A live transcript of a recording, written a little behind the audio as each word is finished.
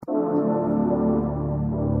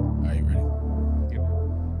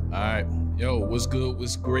Yo, what's good?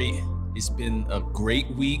 What's great? It's been a great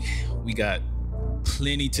week. We got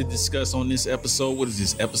plenty to discuss on this episode. What is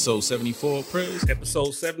this? Episode 74, Prez?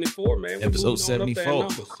 Episode 74, man. Episode 74.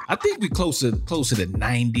 I think we closer to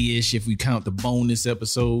 90-ish if we count the bonus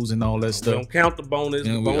episodes and all that stuff. Don't count the bonus.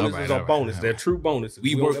 The bonuses are bonus. They're true bonuses.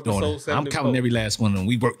 We worked on it. I'm counting every last one of them.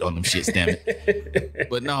 We worked on them shits, damn it.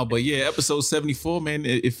 But yeah, episode 74, man,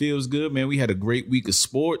 it feels good, man. We had a great week of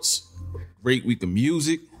sports, great week of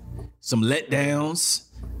music, some letdowns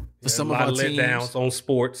for some of our teams. Letdowns on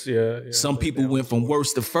sports, yeah. Some people went from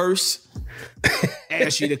worst to first,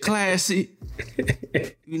 ashy to classy.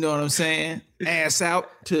 You know what I'm saying? Ass out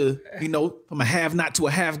to, from a have not to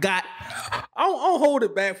a have got. I'll hold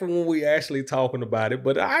it back from when we actually talking about it,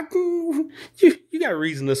 but you got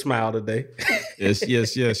reason to smile today.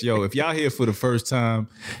 Yes. Yo, if y'all here for the first time,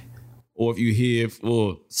 or if you here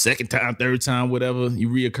for second time, third time, whatever, you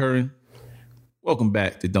reoccurring, welcome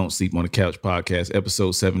back to Don't Sleep on the Couch podcast,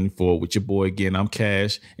 episode 74 with your boy again. I'm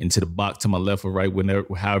Cash, and to the box to my left or right,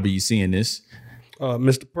 however you seeing this.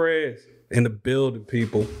 Mr. Prez in the building,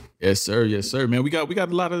 people. Yes, sir. Man, we got a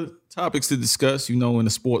lot of topics to discuss, in the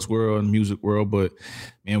sports world and music world, but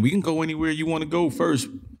man, we can go anywhere you want to go first.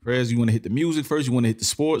 Prez, you want to hit the music first? You want to hit the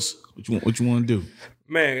sports? What you want to do?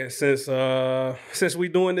 Man, since we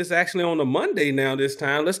doing this actually on a Monday now this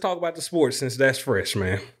time, let's talk about the sports since that's fresh,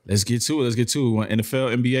 man. Let's get to it.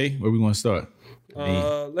 NFL, NBA, where we want to start?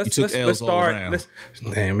 Let's start.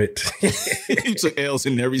 Damn it. You took L's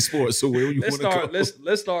in every sport, so where you want to go?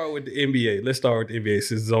 Let's start with the NBA. Let's start with the NBA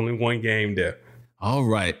since there's only one game there. All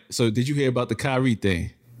right. So did you hear about the Kyrie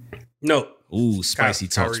thing? No. Ooh, spicy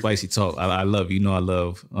talk. I love, I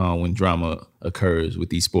love when drama occurs with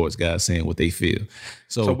these sports guys saying what they feel.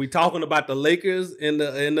 So we talking about the Lakers and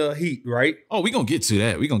the Heat, right? Oh, we gonna get to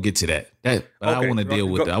that. But I want to deal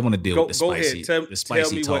with the spicy. Go ahead.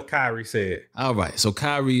 Tell me talk. what Kyrie said. All right. So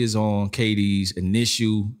Kyrie is on KD's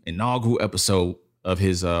inaugural episode of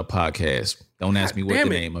his podcast. Don't ask me what the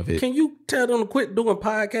name of it. Can you tell them to quit doing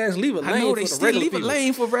podcasts? Leave a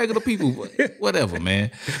lane for regular people. Whatever,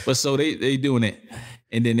 man. But so they doing it.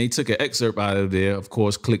 And then they took an excerpt out of there, of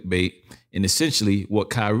course, clickbait. And essentially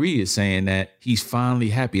what Kyrie is saying that he's finally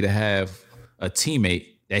happy to have a teammate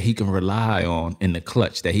that he can rely on in the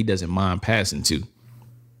clutch, that he doesn't mind passing to.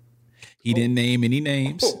 He didn't name any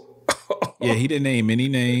names. Yeah, he didn't name any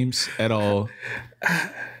names at all.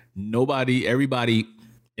 Everybody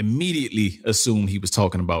immediately assumed he was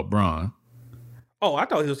talking about Bron. Oh, I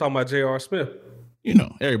thought he was talking about J.R. Smith.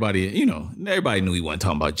 Everybody knew he wasn't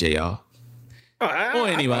talking about J.R. Or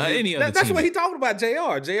any other That's team. what he talking about,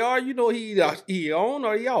 J.R. J.R., he on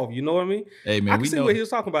or he off. You know what I mean? Hey, man, I can see what he was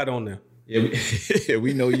talking about on there. Yeah,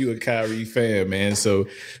 we know you a Kyrie fan, man. So,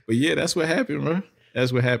 but yeah, that's what happened, bro.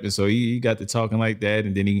 That's what happened. So he got to talking like that,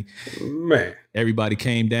 and then everybody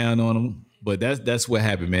came down on him. But that's what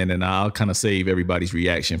happened, man. And I'll kind of save everybody's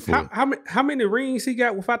reaction for it. How many rings he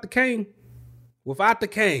got without the cane? Without the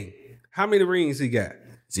cane, how many rings he got?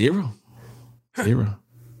 Zero.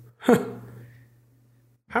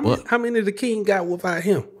 How many the king got without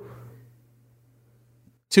him?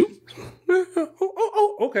 2.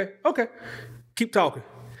 Okay. Keep talking.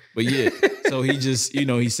 But yeah, so he just,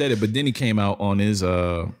 he said it. But then he came out on his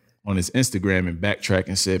Instagram and backtrack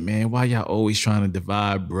and said, man, why y'all always trying to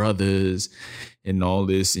divide brothers and all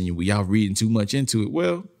this? And y'all reading too much into it.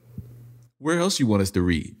 Well, where else you want us to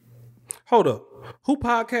read? Hold up. Who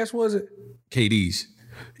podcast was it? KD's.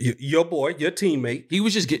 Your boy, your teammate. He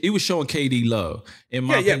was showing KD love.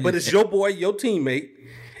 But it's your boy, your teammate.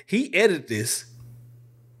 He edited this.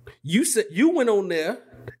 You went on there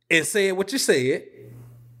and said what you said.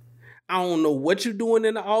 I don't know what you're doing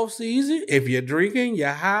in the off season. If you're drinking, you're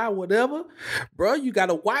high, whatever. Bro, you got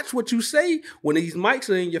to watch what you say when these mics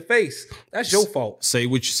are in your face. That's your fault. Say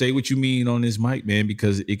what you mean on this mic, man,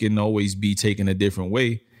 because it can always be taken a different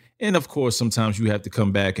way. And of course, sometimes you have to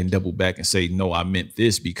come back and double back and say, no, I meant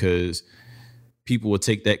this, because people will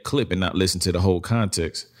take that clip and not listen to the whole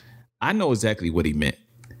context. I know exactly what he meant.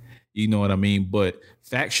 You know what I mean? But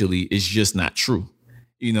factually, it's just not true.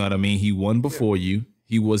 You know what I mean? He won before you.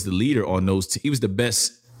 He was the leader on those. He was the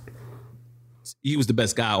best. He was the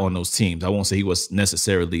best guy on those teams. I won't say he was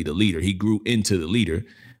necessarily the leader. He grew into the leader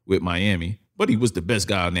with Miami, but he was the best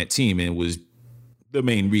guy on that team and was the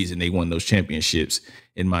main reason they won those championships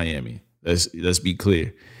in Miami. Let's be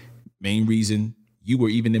clear. Main reason you were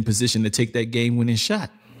even in position to take that game-winning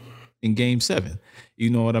shot in Game 7. You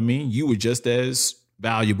know what I mean? You were just as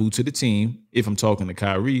valuable to the team, if I'm talking to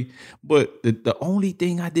Kyrie. But the only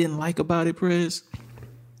thing I didn't like about it, Prez,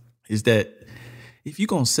 is that if you're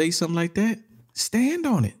going to say something like that, stand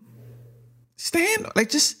on it. stand like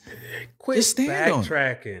just Quit stand on it.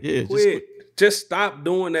 backtracking. Yeah, Quit. Just stop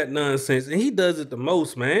doing that nonsense. And he does it the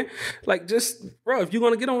most, man. Like, just, bro, if you're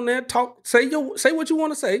gonna get on there, talk, say what you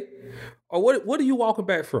want to say. Or what are you walking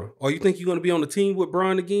back from? Or you think you're gonna be on the team with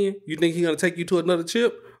Bron again? You think he's gonna take you to another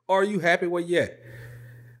chip? Or are you happy where you at?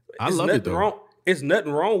 I love it though. Wrong. It's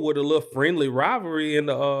nothing wrong with a little friendly rivalry in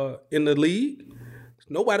the league.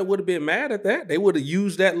 Nobody would have been mad at that. They would have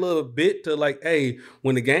used that little bit to like, hey,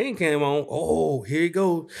 when the game came on, oh, here you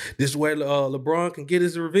go. This is where LeBron can get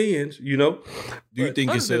his revenge, you know? Do you think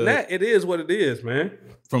other it's than that, it is what it is, man.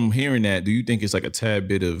 From hearing that, do you think it's like a tad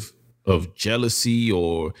bit of jealousy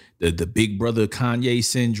or the big brother Kanye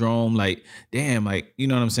syndrome? Like, damn, like, you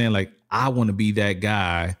know what I'm saying? Like, I want to be that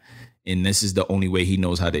guy, and this is the only way he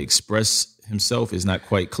knows how to express himself is not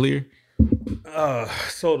quite clear.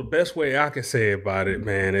 So the best way I can say about it,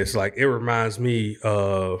 man, is like it reminds me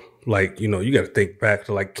of like, you know, you got to think back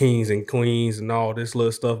to like kings and queens and all this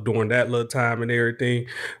little stuff during that little time and everything.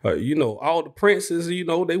 You know, all the princes, you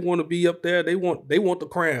know, they want to be up there. They want the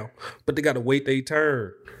crown, but they got to wait their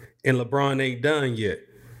turn. And LeBron ain't done yet.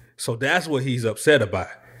 So that's what he's upset about.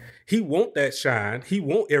 He want that shine. He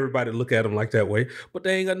want everybody to look at him like that way, but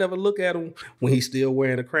they ain't gonna never look at him when he's still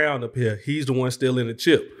wearing the crown up here. He's the one still in the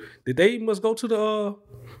chip. Did they must go to the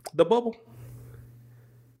bubble?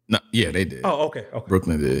 No, yeah, they did. Oh, okay.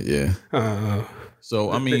 Brooklyn did, yeah. So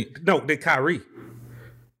I mean, did Kyrie?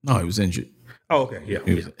 No, he was injured. Oh, okay, yeah.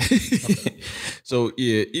 Okay. So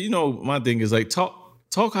yeah, you know, my thing is like talk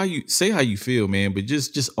how you say how you feel, man, but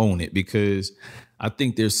just own it, because I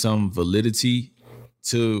think there's some validity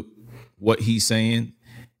to what he's saying,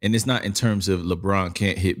 and it's not in terms of LeBron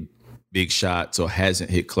can't hit big shots or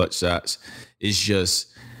hasn't hit clutch shots. It's just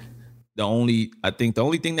the only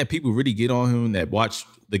thing that people really get on him that watch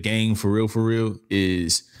the game for real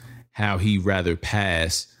is how he rather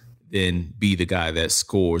pass than be the guy that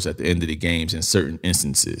scores at the end of the games in certain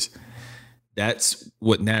instances. That's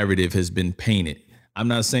what narrative has been painted. I'm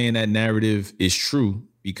not saying that narrative is true,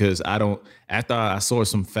 because after I saw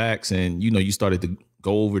some facts and, you know, you started to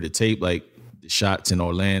go over the tape, like the shots in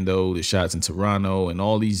Orlando, the shots in Toronto, and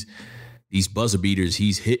all these buzzer beaters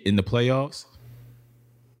he's hit in the playoffs.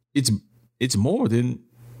 It's more than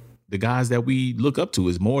the guys that we look up to.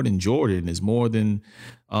 It's more than Jordan. It's more than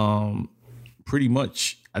pretty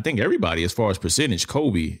much, I think, everybody as far as percentage,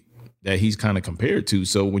 Kobe, that he's kind of compared to.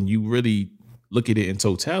 So when you really look at it in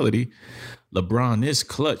totality, LeBron is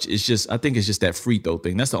clutch. I think it's just that free throw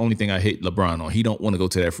thing. That's the only thing I hate LeBron on. He don't want to go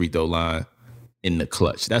to that free throw line in the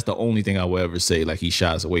clutch. That's the only thing I will ever say like he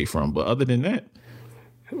shies away from. But other than that,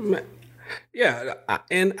 yeah,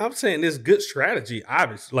 and I'm saying it's good strategy.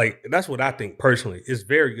 Obviously, like that's what I think personally. It's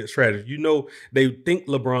very good strategy. You know, they think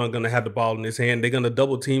LeBron gonna have the ball in his hand. They're gonna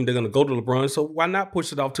double team. They're gonna go to LeBron. So why not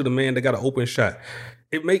push it off to the man that got an open shot?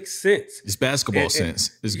 It makes sense. It's basketball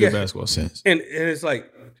sense. It's good basketball sense. And it's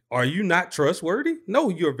like, are you not trustworthy? No,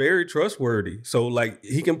 you're very trustworthy. So like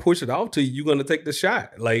he can push it off to you. You're gonna take the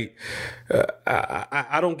shot. Like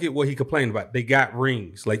I don't get what he complained about. They got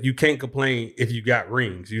rings. Like you can't complain if you got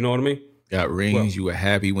rings. You know what I mean? Got rings. Well, you were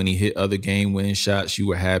happy when he hit other game winning shots. You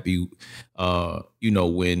were happy, you know,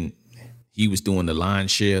 when he was doing the line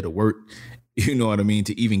share, the work. You know what I mean?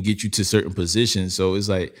 To even get you to certain positions. So it's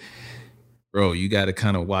like, bro, you got to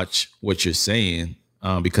kind of watch what you're saying.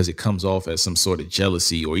 Because it comes off as some sort of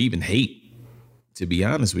jealousy or even hate, to be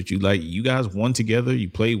honest with you. Like, you guys won together, you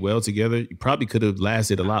played well together. You probably could have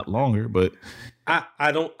lasted a lot longer, but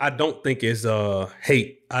I don't think it's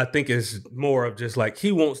hate. I think it's more of just like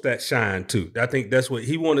he wants that shine too. I think that's what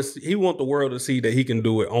he wants. He want the world to see that he can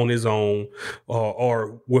do it on his own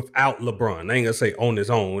or without LeBron. I ain't gonna say on his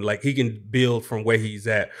own. Like he can build from where he's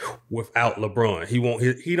at without LeBron.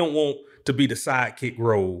 He don't want to be the sidekick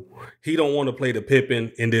role. He don't want to play the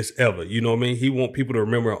Pippen in this ever. You know what I mean? He want people to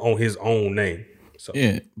remember on his own name. So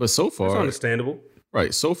yeah, but so far, it's understandable.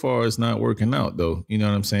 Right. So far, it's not working out, though. You know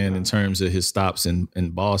what I'm saying? In terms of his stops in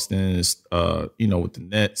Boston, you know, with the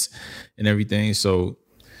Nets and everything. So,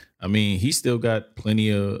 I mean, he's still got plenty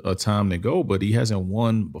of time to go, but he hasn't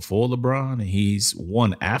won before LeBron, and he's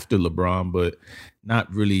won after LeBron, but not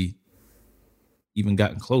really even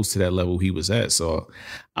gotten close to that level he was at. So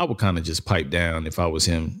I would kind of just pipe down if I was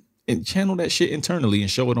him and channel that shit internally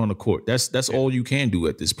and show it on the court. That's all you can do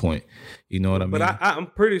at this point. You know what I mean? But I'm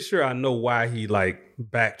pretty sure I know why he like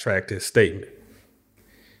backtracked his statement.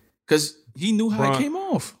 Because he knew how it came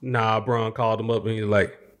off. Nah, Bron called him up and he's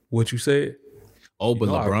like, "What you said?" Oh, but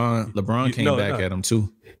LeBron came back at him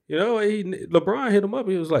too. You know, LeBron hit him up.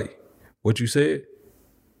 He was like, "What you said?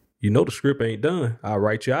 You know the script ain't done. I'll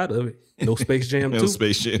write you out of it. No Space Jam 2. No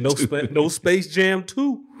Space Jam 2. No Space Jam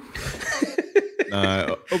 2.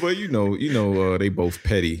 But they both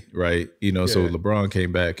petty, right? So LeBron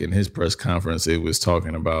came back in his press conference. It was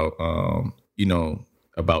talking about,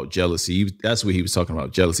 about jealousy. That's what he was talking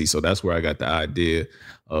about, jealousy. So that's where I got the idea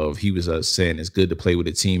of he was saying it's good to play with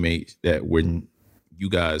a teammate that when you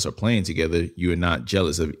guys are playing together, you're not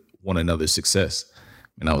jealous of one another's success.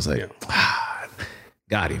 And I was like,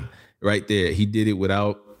 got him right there. He did it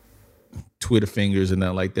without Twitter fingers and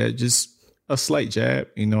nothing like that. Just a slight jab,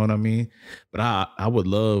 you know what I mean? But I would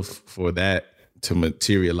love for that to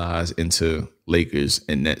materialize into Lakers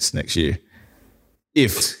and Nets next year.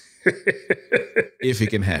 If it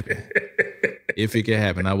can happen. If it can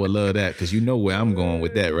happen, I would love that because you know where I'm going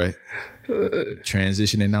with that, right?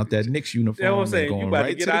 Transitioning out that Knicks uniform. That's what I'm saying. Going you about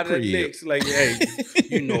right to get out of the crib. Knicks. Like, hey,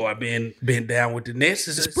 I've been down with the Nets.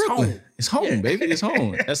 It's Brooklyn. home. It's home, baby. It's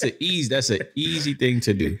home. That's an easy thing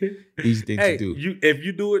to do. Easy thing to do. If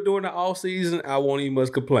you do it during the off season, I won't even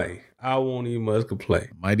must complain.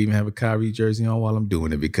 Might even have a Kyrie jersey on while I'm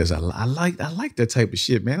doing it because I like that type of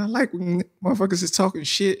shit, man. I like when motherfuckers is talking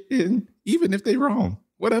shit, and even if they wrong,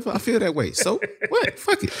 whatever, I feel that way. So what?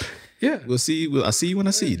 Fuck it. Yeah, we'll see. I'll see you when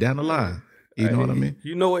I see you down the line. You know what I mean?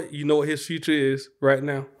 You know what his future is right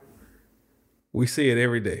now? We see it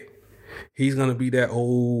every day. He's going to be that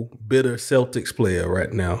old, bitter Celtics player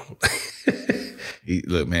right now.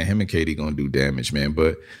 Look, man, him and Katie going to do damage, man.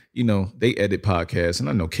 But, they edit podcasts, and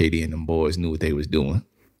I know Katie and them boys knew what they was doing.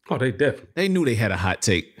 Oh, they definitely. They knew they had a hot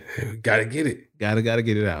take. Got to get it. Got to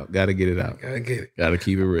get it out. Got to get it out. Got to get it. Got to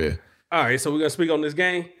keep it real. All right, so we're going to speak on this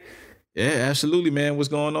game? Yeah, absolutely, man. What's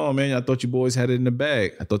going on, man? I thought you boys had it in the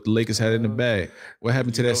bag. I thought the Lakers had it in the bag. What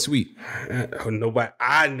happened to that sweep? Nobody.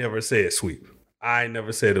 I never said sweep. I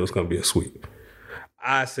never said it was going to be a sweep.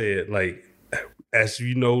 I said, as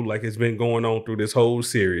you know, it's been going on through this whole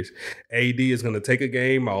series, AD is going to take a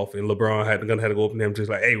game off, and LeBron going to have to go up to him just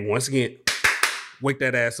like, hey, once again, wake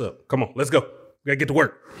that ass up. Come on, let's go. We got to get to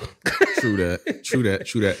work. True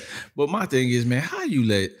that. But my thing is, man, how you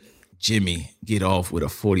let Jimmy get off with a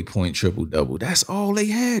 40-point triple-double? That's all they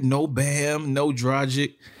had. No Bam, no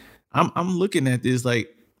Dragic. I'm looking at this like,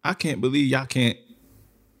 I can't believe y'all can't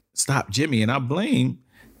stop Jimmy. And I blame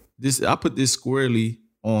this. I put this squarely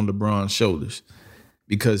on LeBron's shoulders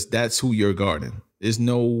because that's who you're guarding. There's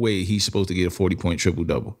no way he's supposed to get a 40-point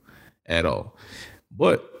triple-double at all.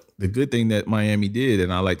 But the good thing that Miami did,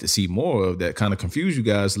 and I like to see more of that, kind of confuse you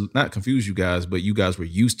guys, not confuse you guys, but you guys were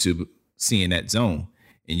used to seeing that zone.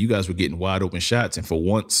 And you guys were getting wide open shots. And for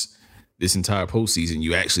once, this entire postseason,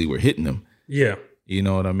 you actually were hitting them. Yeah. You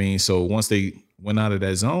know what I mean? So once they went out of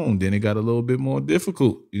that zone, then it got a little bit more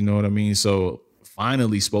difficult. You know what I mean? So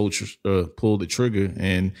finally, Spo pulled the trigger.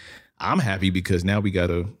 And I'm happy because now we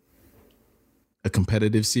got a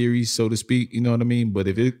competitive series, so to speak. You know what I mean? But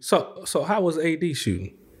if it... So how was AD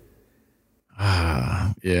shooting?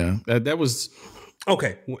 Yeah. That was...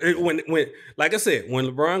 Okay, when like I said, when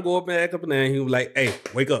LeBron go back up and down, he was like, "Hey,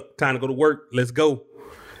 wake up! Time to go to work. Let's go."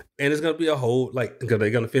 And it's gonna be a whole because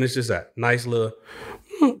they're gonna finish this out. Nice little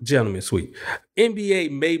gentleman sweep.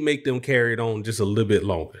 NBA may make them carry it on just a little bit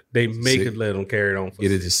longer. They could let them carry it on.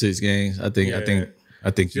 Get it to 6 games. I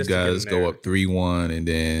think you guys go up 3-1 and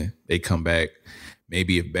then they come back.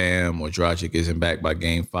 Maybe if Bam or Dragic isn't back by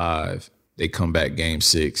game 5, they come back game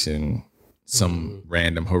 6 and some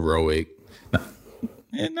random heroic.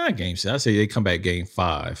 And not game 6. I say they come back game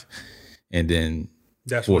 5 and then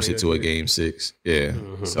force it to a game 6. Yeah.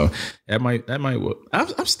 Mm-hmm. So that might work.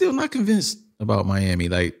 I'm still not convinced about Miami.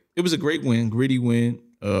 It was a great win, gritty win.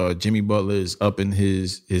 Jimmy Butler is upping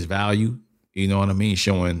his value. You know what I mean?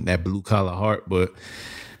 Showing that blue collar heart. But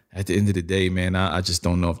at the end of the day, man, I just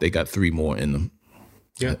don't know if they got 3 more in them.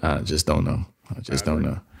 Yeah. I just don't know.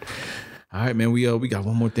 All right, man. We got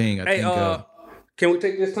one more thing. I think. Can we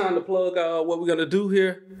take this time to plug what we're gonna do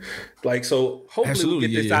here? So hopefully we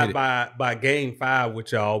get this out by game 5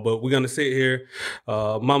 with y'all. But we're gonna sit here,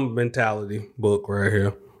 Mamba Mentality book right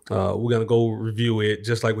here. We're gonna go review it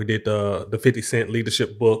just like we did the 50 Cent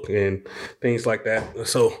leadership book and things like that.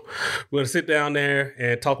 So we're gonna sit down there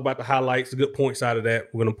and talk about the highlights, the good points out of that.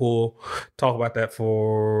 We're gonna talk about that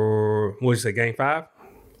for what did you say, game 5?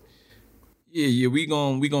 Yeah, we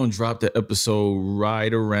gonna drop the episode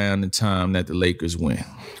right around the time that the Lakers win.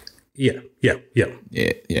 Yeah.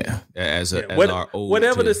 As our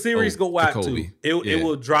whatever the series go out to, it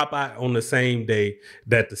will drop out on the same day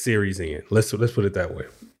that the series ends. Let's put it that way.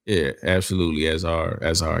 Yeah, absolutely. As our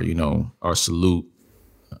our salute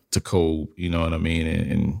to Kobe, you know what I mean,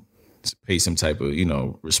 and pay some type of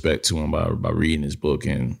respect to him by reading his book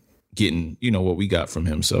and getting what we got from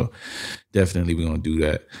him. So definitely we're gonna do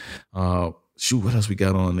that. What else we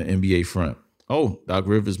got on the NBA front? Oh, Doc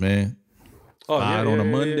Rivers, man. fired on a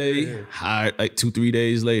Monday, hired like 2-3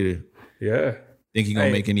 days later. Yeah. Think he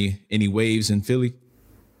gonna make any waves in Philly?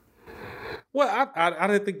 Well, I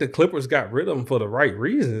didn't think the Clippers got rid of him for the right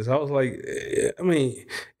reasons. I was like, I mean,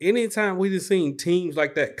 anytime we just seen teams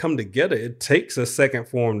like that come together, it takes a second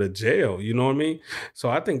for them to gel. You know what I mean? So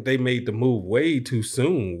I think they made the move way too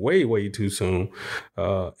soon, way too soon,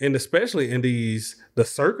 and especially in the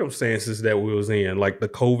circumstances that we was in, like the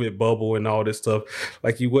COVID bubble and all this stuff.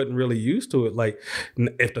 Like you wasn't really used to it. Like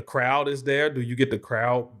if the crowd is there, do you get the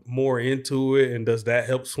crowd more into it, and does that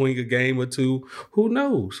help swing a game or two? Who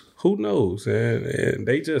knows? And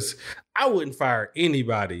they just, I wouldn't fire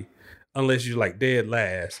anybody unless you're like dead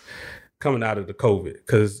last coming out of the COVID,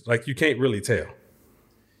 because like you can't really tell.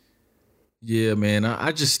 Yeah, man.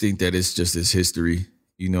 I just think that it's just his history.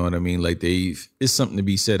 You know what I mean? Like it's something to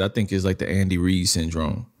be said. I think it's like the Andy Reid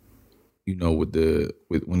syndrome. You know, with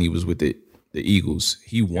when he was with the Eagles,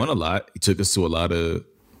 he won a lot. He took us to a lot of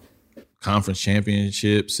conference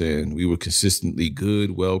championships, and we were consistently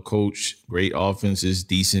good, well coached, great offenses,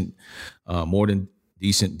 decent, more than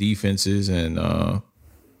decent defenses, and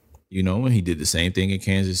you know, and he did the same thing in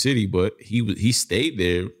Kansas City, but he stayed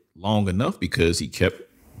there long enough because he kept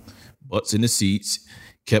butts in the seats,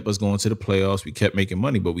 kept us going to the playoffs. We kept making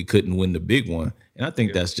money, but we couldn't win the big one. And I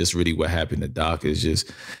think that's just really what happened to Doc, is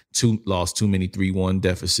just lost too many 3-1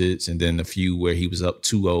 deficits, and then a few where he was up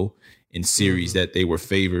 2-0 in series that they were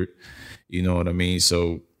favored. You know what I mean?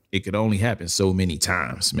 So it could only happen so many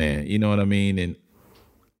times, man. You know what I mean? And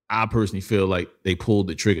I personally feel like they pulled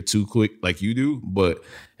the trigger too quick, like you do. But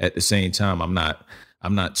at the same time, I'm not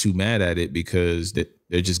too mad at it, because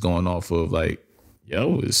they're just going off of like,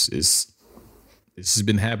 yo, this has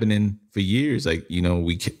been happening for years. Like, you know,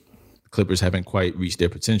 Clippers haven't quite reached their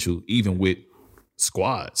potential, even with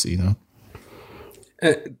squads. You know.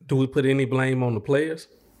 Do we put any blame on the players?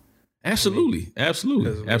 Absolutely. Like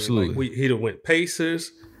he'd have went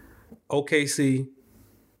Pacers, OKC,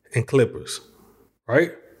 and Clippers,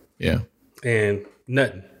 right? Yeah. And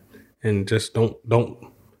nothing, and just don't.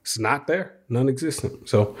 It's not there, non-existent.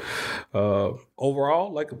 So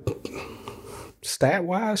overall, like stat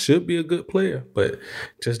wise, should be a good player, but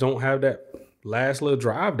just don't have that last little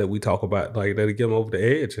drive that we talk about, like that'll get him over the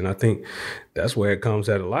edge. And I think that's where it comes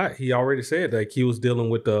at a lot. He already said like he was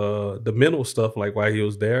dealing with the mental stuff, like while he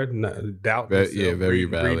was there, doubt, very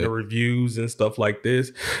valid, reading the reviews and stuff like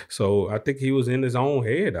this. So I think he was in his own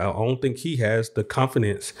head. I don't think he has the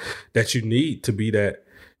confidence that you need to be that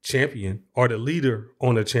champion or the leader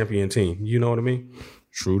on a champion team. You know what I mean?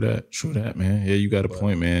 True that, man. Yeah, you got a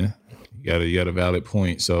point, man. You got a valid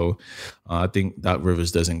point. So I think Doc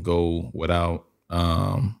Rivers doesn't go without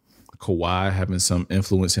Kawhi having some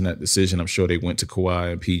influence in that decision. I'm sure they went to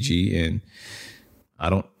Kawhi and PG, and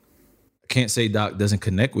I can't say Doc doesn't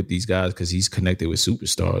connect with these guys, because he's connected with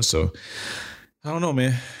superstars. So I don't know,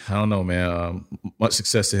 man. Much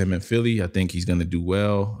success to him in Philly. I think he's going to do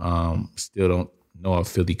well. Still don't know if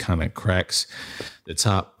Philly kind of cracks the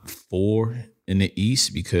top 4 in the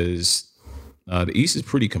East, because the East is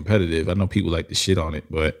pretty competitive. I know people like to shit on it,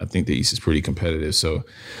 but I think the East is pretty competitive. So,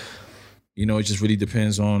 you know, it just really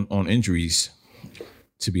depends on injuries.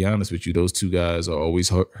 To be honest with you, those two guys are always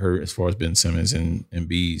hurt as far as Ben Simmons and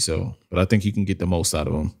Embiid. So, but I think you can get the most out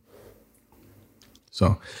of them.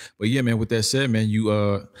 So, but yeah, man, with that said, man,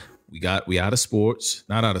 we out of sports,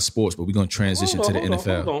 not out of sports, but we're going to transition to the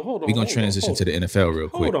NFL. We're going to transition to the NFL real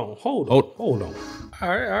quick. Hold on. All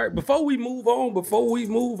right. Before we move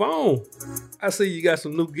on, I see you got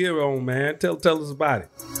some new gear on, man. Tell us about it.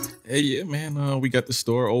 Hey, yeah, man. We got the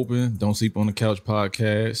store open. Don't Sleep on the Couch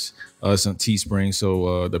podcast. It's on Teespring.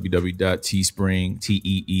 So www.teespring,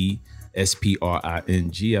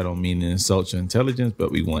 TEESPRING. I don't mean to insult your intelligence,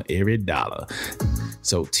 but we want every dollar.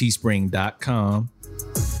 So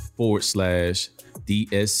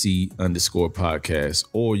teespring.com/DSC_podcast,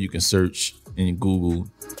 or you can search in Google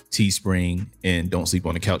Teespring and Don't Sleep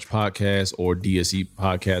on the Couch podcast, or DSC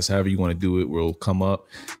podcast. However you want to do it, will come up.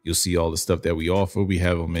 You'll see all the stuff that we offer. We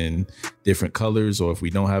have them in different colors, or if we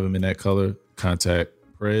don't have them in that color, contact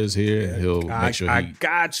Prez here, and he'll make sure I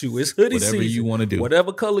got you. It's hoodie whatever season. You want to do,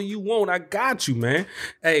 whatever color you want, I got you, man.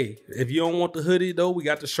 Hey, if you don't want the hoodie though, we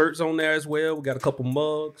got the shirts on there as well. We got a couple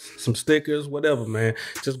mugs, some stickers, whatever, man.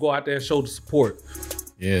 Just go out there and show the support.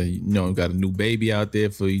 Yeah, you know, got a new baby out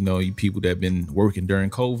there for, you know, you people that have been working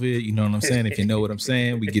during COVID. You know what I'm saying? If you know what I'm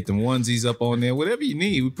saying, we get them onesies up on there. Whatever you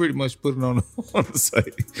need, we pretty much put it on the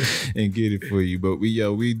site and get it for you. But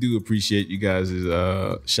we do appreciate you guys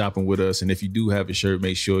shopping with us. And if you do have a shirt,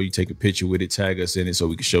 make sure you take a picture with it, tag us in it so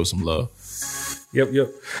we can show some love. Yep. All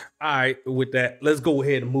right, with that, let's go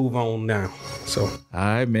ahead and move on now. So, all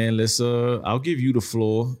right, man. Let's. I'll give you the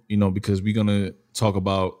floor. Because we're gonna talk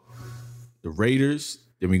about the Raiders.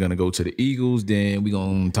 Then we're gonna go to the Eagles. Then we're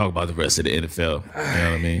gonna talk about the rest of the NFL. You know what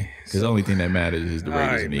I mean? Because the only thing that matters is the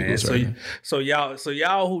Raiders and Eagles. So, right now. so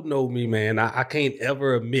y'all who know me, man, I can't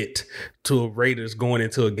ever admit to a Raiders going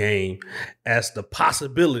into a game as the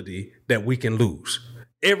possibility that we can lose.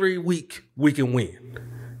 Every week we can win.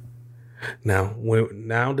 Now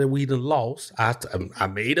that we done lost, I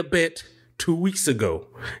made a bet 2 weeks ago,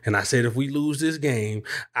 and I said if we lose this game,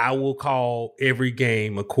 I will call every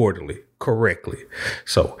game accordingly, correctly.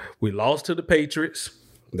 So we lost to the Patriots.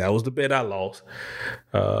 That was the bet I lost.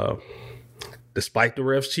 Despite the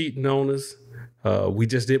refs cheating on us, we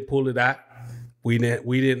just didn't pull it out. We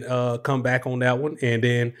didn't come back on that one. And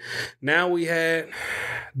then now we had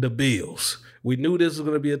the Bills. We knew this was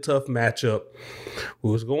going to be a tough matchup.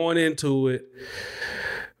 We was going into it.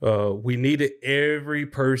 We needed every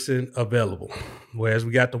person available. Whereas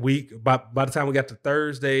we got the week, by the time we got to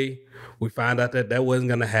Thursday, we found out that wasn't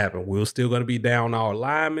going to happen. We were still going to be down our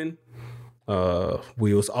linemen.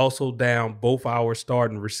 We was also down both our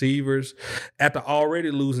starting receivers after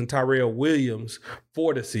already losing Tyrell Williams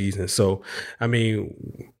for the season. So,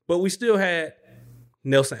 but we still had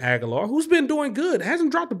Nelson Aguilar, who's been doing good,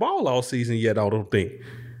 hasn't dropped the ball all season yet, I don't think.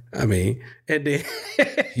 And then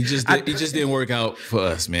he just didn't work out for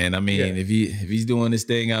us, man. If he's doing this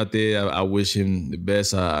thing out there, I wish him the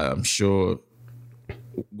best. I'm sure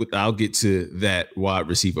I'll get to that wide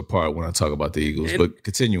receiver part when I talk about the Eagles, but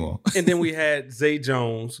continue on. And then we had Zay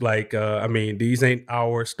Jones. These ain't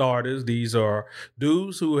our starters. These are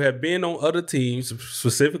dudes who have been on other teams,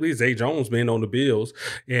 specifically Zay Jones being on the Bills,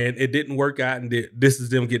 and it didn't work out. And this is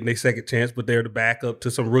them getting their second chance, but they're the backup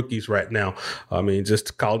to some rookies right now.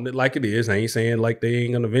 Just calling it like it is. I ain't saying like they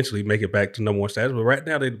ain't going to eventually make it back to number one status, but right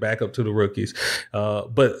now they're the backup to the rookies.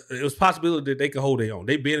 But it was a possibility that they could hold their own.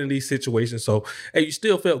 They've been in these situations, so hey, you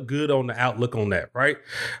still felt good on the outlook on that, right?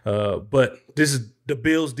 But this is the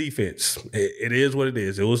Bills defense. It is what it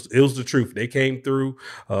is. It was the truth. They came through.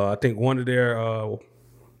 I think one of their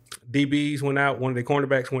DBs went out, one of their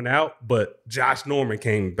cornerbacks went out, but Josh Norman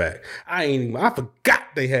came back. I forgot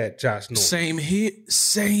they had Josh Norman.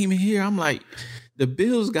 Same here. I'm like, the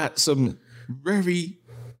Bills got some very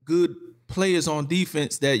good players on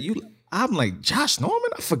defense I'm like, Josh Norman?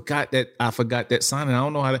 I forgot that signing. I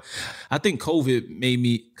don't know how to. I think COVID made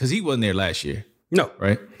me, because he wasn't there last year. No.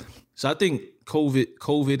 Right? So I think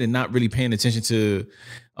COVID and not really paying attention to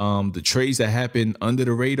the trades that happened under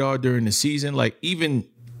the radar during the season. Like even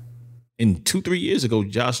in 2-3 years ago,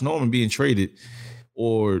 Josh Norman being traded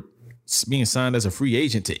or being signed as a free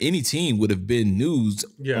agent to any team would have been news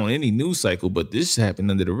on any news cycle. But this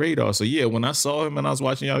happened under the radar. So yeah, when I saw him and I was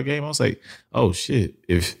watching y'all game, I was like, oh shit,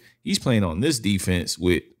 if he's playing on this defense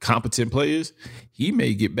with competent players, he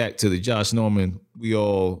may get back to the Josh Norman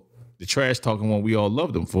the trash talking one we all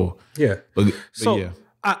loved him for. Yeah. But so yeah.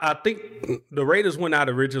 I think the Raiders went out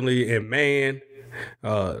originally, and man,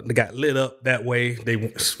 they got lit up that way. They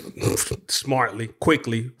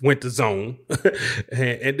quickly went to zone.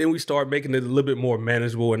 and then we started making it a little bit more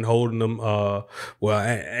manageable and holding them. I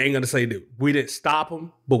ain't going to say that we didn't stop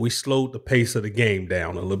them, but we slowed the pace of the game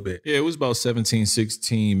down a little bit. Yeah, it was about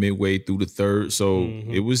 17-16 midway through the third. So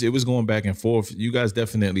it was going back and forth. You guys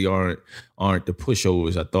definitely aren't the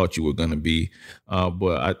pushovers I thought you were going to be.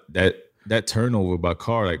 But that turnover by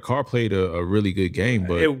Carr, like Carr played a really good game,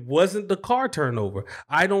 but it wasn't the Carr turnover.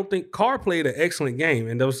 I don't think Carr played an excellent game,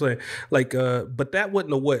 and they was but that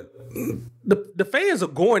wasn't what the fans are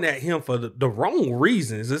going at him for the wrong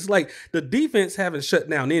reasons. It's like the defense haven't shut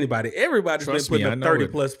down anybody. Everybody's been putting up 30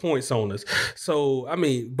 plus points on us. So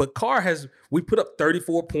but Carr we put up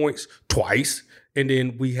 34 points twice. And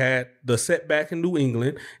then we had the setback in New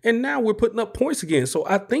England, and now we're putting up points again. So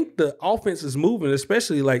I think the offense is moving,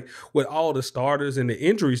 especially like with all the starters and the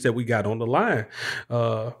injuries that we got on the line.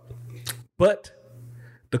 But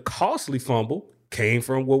the costly fumble came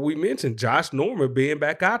from what we mentioned, Josh Norman being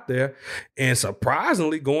back out there and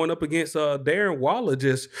surprisingly going up against Darren Waller,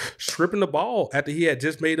 just stripping the ball after he had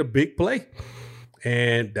just made a big play.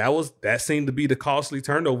 And that seemed to be the costly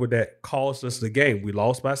turnover that cost us the game. We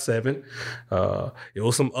lost by 7. It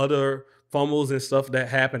was some other fumbles and stuff that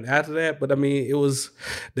happened after that. But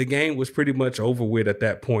the game was pretty much over with at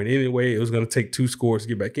that point. Anyway, it was going to take 2 scores to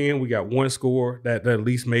get back in. We got 1 score that at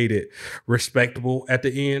least made it respectable at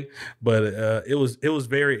the end. But it was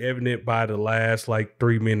very evident by the last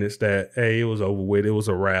 3 minutes that, hey, it was over with. It was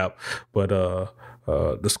a wrap. But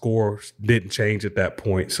the score didn't change at that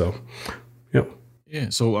point. So, yep. Yeah,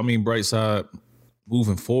 so bright side,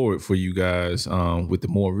 moving forward for you guys with the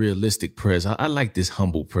more realistic press. I like this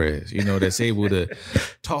humble press, that's able to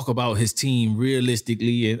talk about his team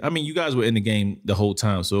realistically. And I mean, you guys were in the game the whole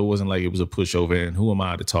time, so it wasn't like it was a pushover. And who am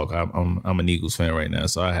I to talk? I'm an Eagles fan right now,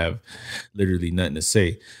 so I have literally nothing to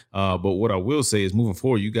say. But what I will say is, moving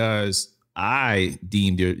forward, you guys, I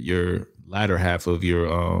deemed your latter half of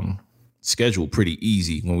your schedule pretty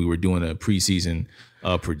easy when we were doing a preseason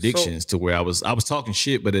predictions, to where I was talking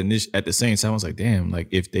shit, but at the same time I was like, damn, like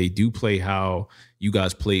if they do play how you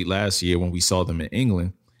guys played last year when we saw them in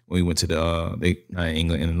England, when we went to in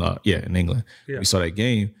England, we saw that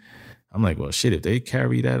game. I'm like, well, shit, if they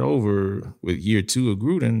carry that over with year 2 of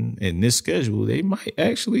Gruden in this schedule, they might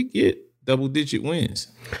actually get double-digit wins.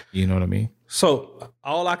 You know what I mean? So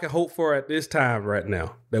all I can hope for at this time right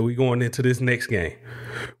now that we're going into this next game,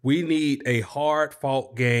 we need a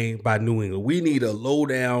hard-fought game by New England. We need a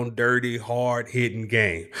low-down, dirty, hard-hitting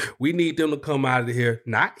game. We need them to come out of here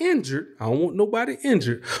not injured. I don't want nobody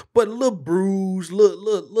injured, but a little bruised,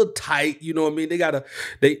 little tight. You know what I mean?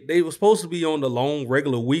 They were supposed to be on the long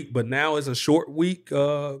regular week, but now it's a short week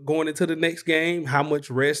going into the next game. How much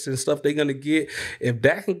rest and stuff they're gonna get? If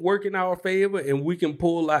that can work in our favor and we can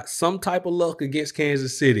pull out some type of luck against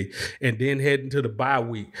Kansas City and then head into the bye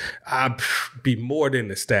week, I'd be more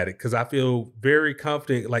than ecstatic, because I feel very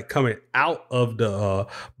confident, like coming out of the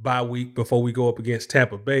bye week before we go up against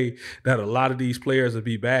Tampa Bay, that a lot of these players will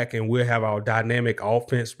be back and we'll have our dynamic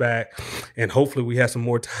offense back, and hopefully we have some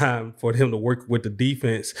more time for them to work with the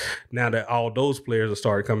defense now that all those players are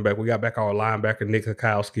starting coming back. We got back our linebacker Nick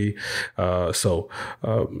Kwiatkowski, so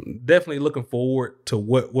definitely looking forward to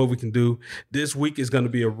what we can do. This week is going to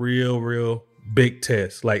be a real big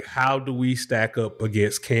test. Like, how do we stack up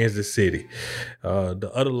against Kansas City?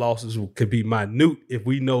 The other losses could be minute if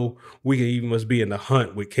we know we can even must be in the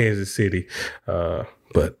hunt with Kansas City.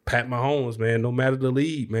 But Pat Mahomes, man, no matter the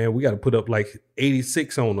lead, man, we got to put up like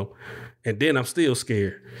 86 on them. And then I'm still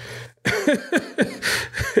scared.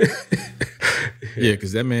 Yeah,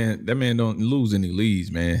 because that man don't lose any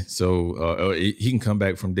leads, man. So he can come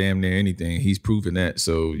back from damn near anything. He's proven that.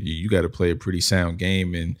 So you got to play a pretty sound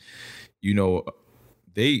game. And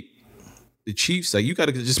the Chiefs, like, you got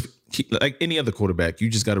to just keep, like any other quarterback, you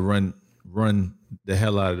just got to run the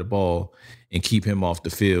hell out of the ball and keep him off the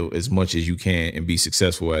field as much as you can and be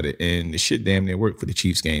successful at it. And the shit damn near worked for the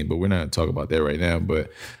Chiefs game, but we're not going to talk about that right now.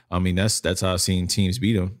 But I mean, that's how I've seen teams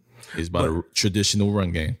beat them, is by the traditional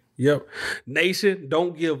run game. Yep. Nation,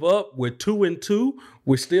 don't give up. We're 2-2.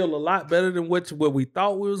 We're still a lot better than what we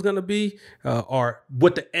thought we was going to be, or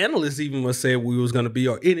what the analysts even must say we was going to be,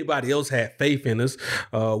 or anybody else had faith in us.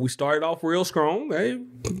 We started off real strong,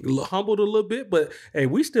 humbled a little bit, but hey,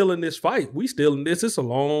 we still in this fight. We still in this. It's a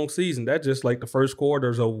long season. That's just like the first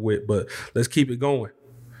quarter's over with, but let's keep it going.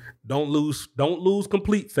 Don't lose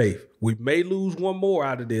complete faith. We may lose one more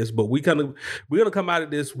out of this, but we're gonna come out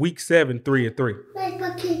of this week 7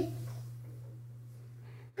 3-3.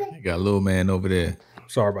 You got a little man over there.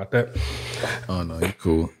 Sorry about that. Oh no, you're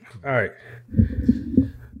cool. All right.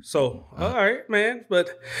 So, all right, man. But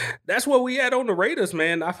that's where we at on the Raiders,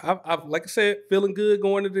 man. I've like I said, feeling good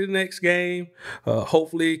going into the next game.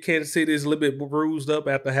 Hopefully, Kansas City is a little bit bruised up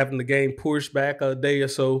after having the game pushed back a day or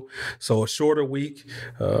so. So a shorter week.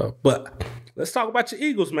 But let's talk about your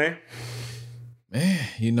Eagles, man. Man,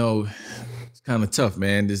 it's kind of tough,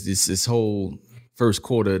 man. This whole first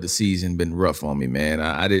quarter of the season been rough on me, man.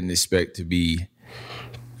 I didn't expect to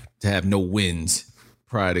have no wins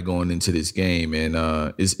prior to going into this game,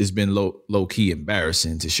 and it's been low key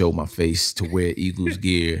embarrassing to show my face, to wear Eagles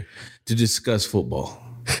gear, to discuss football.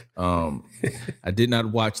 I did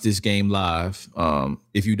not watch this game live.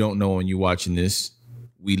 If you don't know and you're watching this,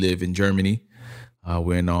 we live in Germany.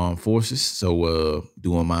 We're in the armed forces, so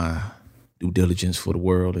doing my due diligence for the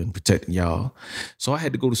world and protecting y'all. So I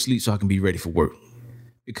had to go to sleep so I can be ready for work,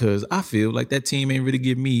 because I feel like that team ain't really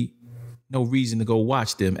give me no reason to go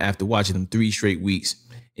watch them after watching them 3 straight weeks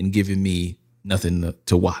and giving me nothing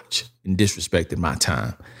to watch and disrespecting my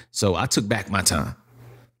time. So I took back my time.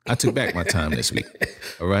 This week.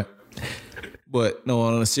 All right. But no,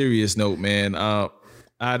 on a serious note, man,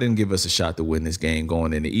 I didn't give us a shot to win this game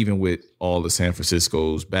going in. Even with all the San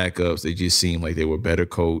Francisco's backups, they just seemed like they were better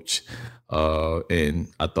coached. And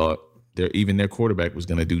I thought their quarterback was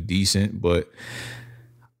going to do decent, but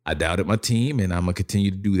I doubted my team, and I'm gonna continue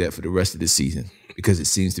to do that for the rest of the season because it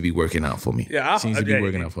seems to be working out for me. Yeah, it seems to be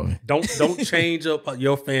working out for me. Don't change up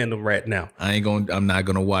your fandom right now. I'm not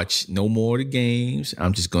gonna watch no more of the games.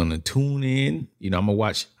 I'm just gonna tune in. I'm gonna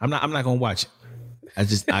watch. I'm not gonna watch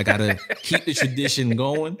it. I gotta keep the tradition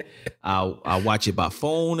going. I'll watch it by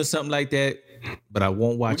phone or something like that. but I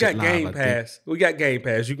won't watch it live. Game Pass. We got Game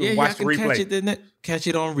Pass. You can watch the replay. Catch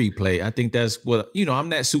it on replay. I think that's what, I'm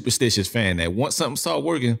that superstitious fan that once something start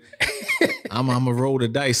working, I'm gonna roll the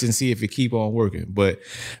dice and see if it keep on working. But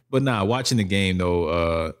nah, watching the game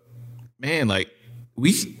though, man, like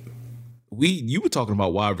you were talking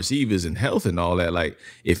about wide receivers and health and all that. Like,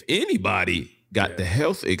 if anybody got the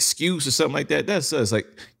health excuse or something like that, that's us. Like,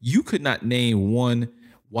 you could not name one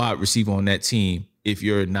wide receiver on that team if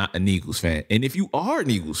you're not an Eagles fan. And if you are an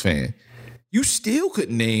Eagles fan, you still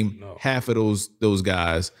couldn't name half of those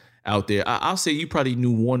guys out there. I'll say you probably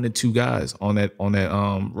knew 1 to 2 guys on that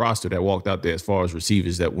roster that walked out there as far as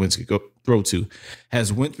receivers that Wentz could go throw to.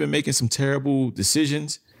 Has Wentz been making some terrible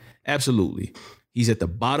decisions? Absolutely. He's at the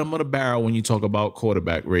bottom of the barrel when you talk about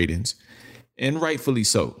quarterback ratings, and rightfully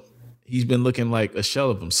so. He's been looking like a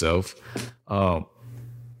shell of himself.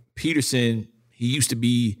 Peterson, he used to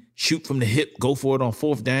be shoot from the hip, go for it on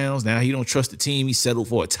 4th downs. Now he don't trust the team. He settled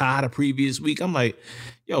for a tie the previous week. I'm like,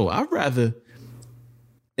 yo, at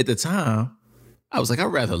the time, I was like, I'd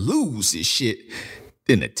rather lose this shit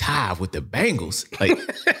than a tie with the Bengals. Like,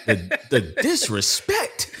 the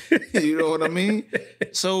disrespect. You know what I mean?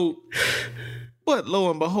 So, but lo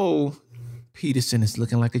and behold, Peterson is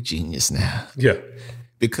looking like a genius now. Yeah.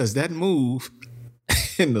 Because that move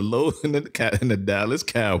in the Dallas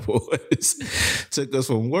Cowboys took us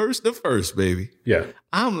from worst to first, baby. Yeah.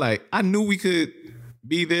 I'm like, I knew we could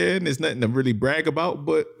be there and there's nothing to really brag about,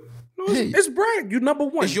 but it's brag. You're number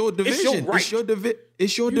 1. It's your division. It's your right.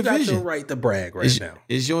 It's your division. You got the right to brag now.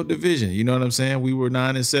 It's your division. You know what I'm saying? We were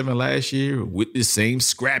 9-7 last year with the same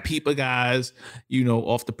scrap heap of guys,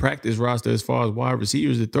 off the practice roster as far as wide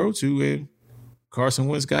receivers to throw to, and Carson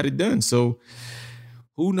Wentz got it done. So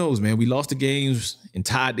who knows, man? We lost the games and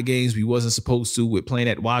tied the games we wasn't supposed to with playing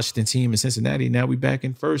that Washington team in Cincinnati. Now we back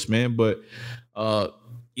in first, man. But,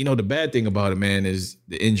 the bad thing about it, man, is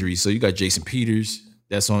the injuries. So you got Jason Peters.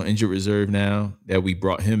 That's on injured reserve now that we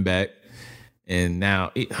brought him back. And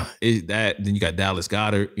now then you got Dallas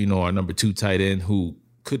Goedert, our number 2 tight end, who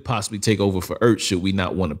could possibly take over for Ertz should we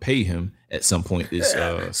not want to pay him at some point this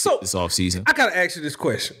offseason. I got to ask you this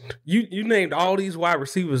question. You named all these wide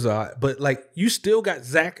receivers, but like you still got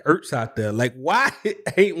Zach Ertz out there. Like, why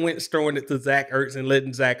ain't Wentz throwing it to Zach Ertz and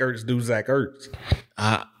letting Zach Ertz do Zach Ertz?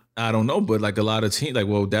 I don't know, but like a lot of teams,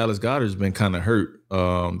 Dallas Goedert's been kind of hurt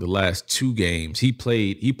the last 2 games. He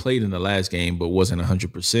played in the last game, but wasn't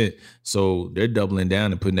 100%. So they're doubling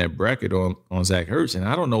down and putting that bracket on Zach Ertz. And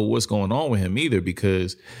I don't know what's going on with him either,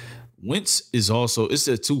 because Wentz is also, it's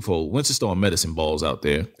a twofold. Wentz is throwing medicine balls out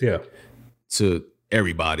there to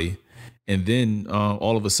everybody. And then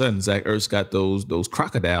all of a sudden, Zach Ertz got those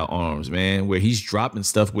crocodile arms, man, where he's dropping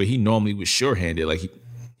stuff where he normally was sure-handed. Like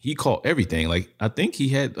he caught everything. Like, I think he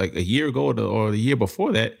had, like, a year ago or the year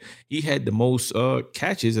before that, he had the most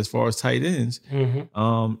catches as far as tight ends in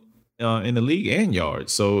the league and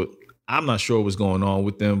yards. So I'm not sure what's going on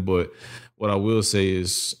with them, but what I will say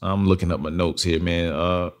is I'm looking up my notes here,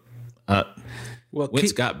 man.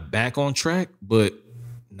 Wentz got back on track, but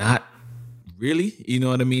not really. You know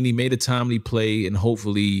what I mean? He made a timely play, and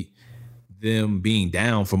hopefully them being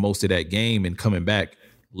down for most of that game and coming back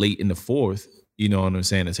late in the 4th, you know what I'm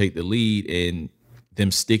saying, to take the lead, and them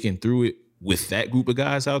sticking through it with that group of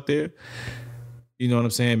guys out there. You know what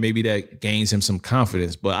I'm saying? Maybe that gains him some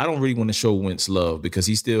confidence. But I don't really want to show Wentz love because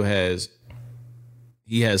he still has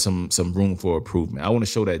some room for improvement. I want to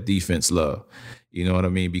show that defense love. You know what I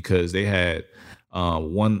mean? Because they had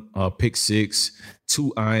 1 pick 6,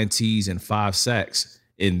 2 INTs, and 5 sacks.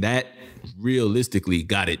 And that realistically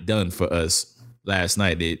got it done for us last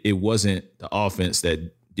night. It wasn't the offense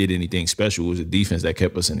that did anything special. It was the defense that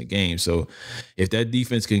kept us in the game. So if that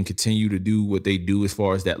defense can continue to do what they do as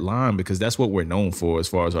far as that line, because that's what we're known for as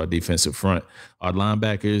far as our defensive front, our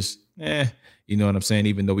linebackers, you know what I'm saying?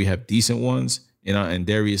 Even though we have decent ones, and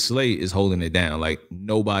Darius Slay is holding it down. Like,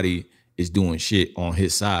 nobody is doing shit on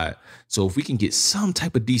his side. So if we can get some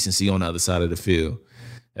type of decency on the other side of the field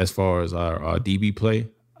as far as our DB play,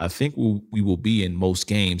 I think we will be in most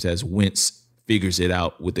games as Wentz figures it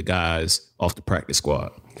out with the guys off the practice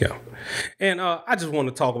squad. Yeah. And I just want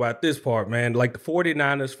to talk about this part, man. Like, the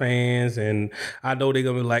 49ers fans, and I know they're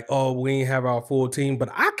going to be like, oh, we ain't have our full team, but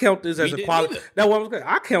I count this as a quality. That's what I was going to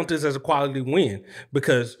I count this as a quality win,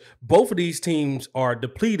 because both of these teams are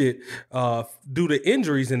depleted due to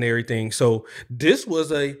injuries and everything. So this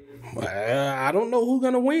was I don't know who's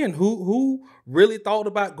going to win. Who really thought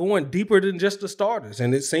about going deeper than just the starters?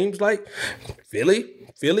 And it seems like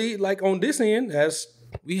Philly, like on this end,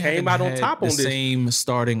 we came out on top on this. Same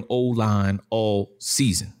starting O-line all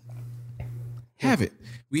season.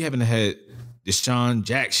 We haven't had Deshaun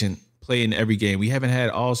Jackson play in every game. We haven't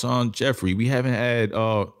had Alshon Jeffrey. We haven't had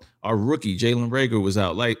our rookie Jalen Reagor was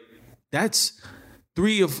out. Like, that's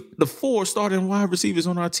 3 of the 4 starting wide receivers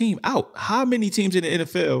on our team out. How many teams in the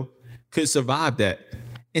NFL could survive that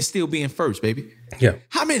and still be in first, baby? Yeah.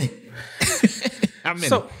 How many? How many?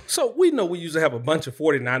 So we know we used to have a bunch of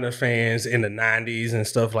 49ers fans in the 90s and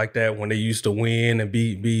stuff like that when they used to win and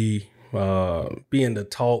be in the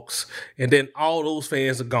talks, and then all those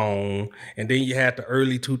fans are gone, and then you had the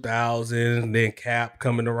early 2000s, and then Cap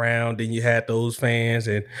coming around, then you had those fans,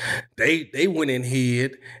 and they went in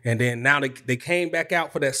hid, and then now they came back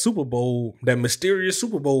out for that Super Bowl, that mysterious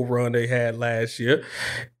Super Bowl run they had last year,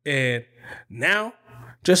 and now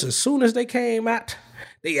just as soon as they came out,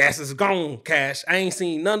 they asses is gone, Cash. I ain't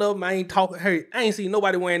seen none of them. I ain't seen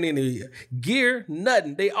nobody wearing any gear,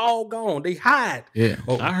 nothing. They all gone. They hide. Yeah,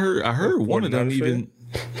 I heard one of them even.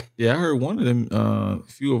 Yeah, I heard one of them. A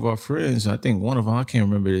few of our friends. I think one of them. I can't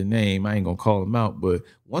remember the name. I ain't gonna call them out, but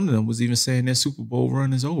one of them was even saying that Super Bowl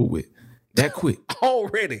run is over with that quick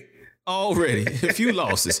already. A few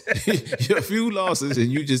losses,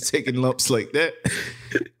 and you just taking lumps like that.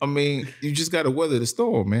 I mean, you just got to weather the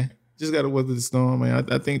storm, man. Just got to weather the storm, man.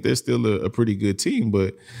 I think they're still a pretty good team,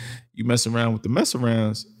 but you mess around with the mess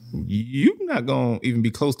arounds, you're not going to even be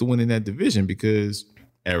close to winning that division because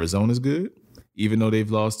Arizona's good, even though they've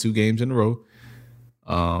lost 2 games in a row.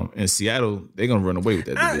 And Seattle, they're going to run away with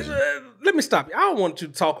that division. Let me stop you. I don't want you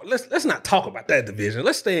to talk. Let's not talk about that division.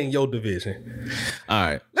 Let's stay in your division. All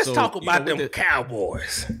right. Let's talk about them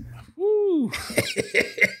Cowboys. Woo.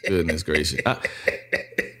 Goodness gracious.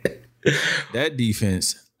 That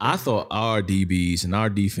defense, I thought our DBs and our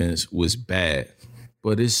defense was bad,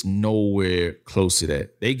 but it's nowhere close to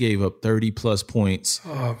that. They gave up 30-plus points.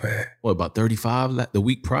 Oh, man. What, about 35 the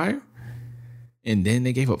week prior? And then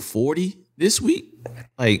they gave up 40 this week?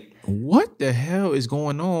 Like, what the hell is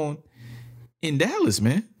going on in Dallas,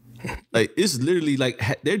 man? Like, it's literally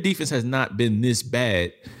like their defense has not been this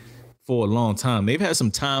bad for a long time. They've had some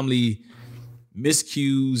timely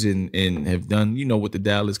miscues and have done, what the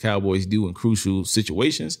Dallas Cowboys do in crucial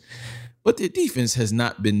situations. But their defense has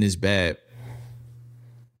not been this bad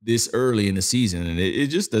this early in the season. And it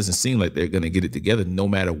just doesn't seem like they're going to get it together no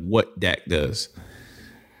matter what Dak does.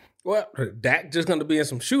 Well, Dak just going to be in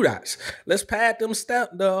some shootouts. Let's pad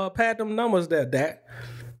them numbers there, Dak.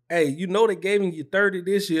 Hey, they gave you 30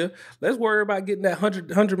 this year. Let's worry about getting that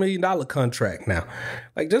 $100 million contract now.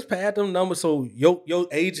 Like, just pad them numbers so your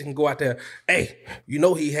agent can go out there. Hey,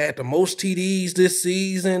 he had the most TDs this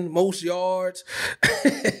season, most yards.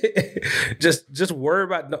 just worry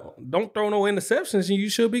about, don't throw no interceptions and you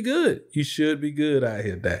should be good. You should be good out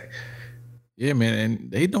here, Dak. Yeah, man,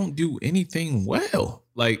 and they don't do anything well.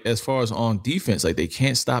 Like, as far as on defense, like, they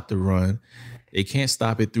can't stop the run. They can't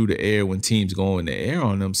stop it through the air when teams go in the air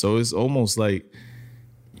on them. So it's almost like,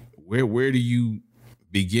 where do you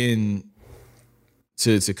begin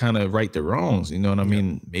to kind of right the wrongs? You know what I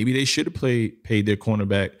mean? Maybe they should have paid their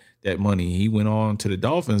cornerback that money. He went on to the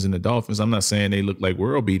Dolphins, and the Dolphins, I'm not saying they look like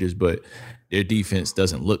world beaters, but their defense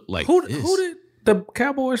doesn't look like Who this. Who did the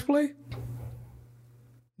Cowboys play?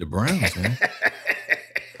 The Browns, man.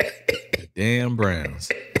 The damn Browns.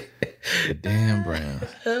 The damn Browns.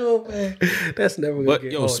 Oh, man. That's never going to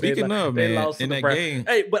get old. Speaking of, man, lost in that Browns. game.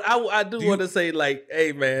 Hey, but I do want to say, like,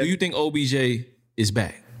 hey, man. Do you think OBJ is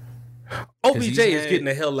back? OBJ is getting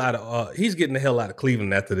the hell out of he's getting the hell out of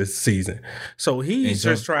Cleveland after this season. So he's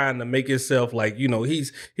just trying to make himself like,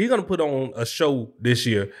 he's gonna put on a show this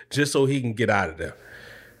year just so he can get out of there.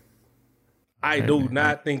 I do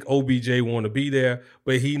not think OBJ want to be there,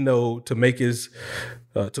 but he know to make his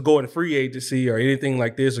to go in free agency or anything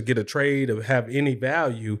like this or get a trade or have any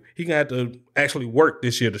value, he gonna have to actually work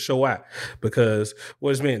this year to show out. Because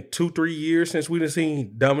what it's been 2-3 years since we've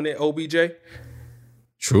seen dominant OBJ.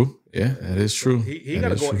 True. Yeah, that is true. He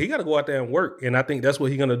gotta go. He gotta go out there and work, and I think that's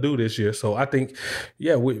what he's gonna do this year. So I think,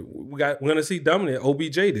 yeah, we're gonna see dominant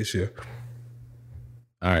OBJ this year.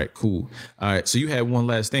 All right, cool. All right, so you had one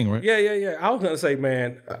last thing, right? Yeah. I was gonna say,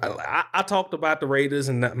 man, I talked about the Raiders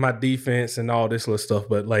and my defense and all this little stuff,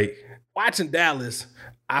 but like watching Dallas,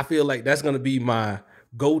 I feel like that's gonna be my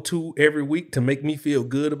go-to every week to make me feel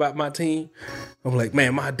good about my team. I'm like,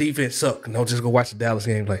 man, my defense suck, and I'll just go watch the Dallas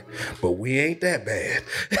game. Like, but we ain't that bad.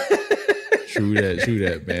 True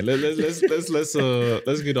that, man.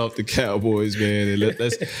 Let's get off the Cowboys, man, and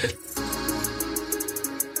let's.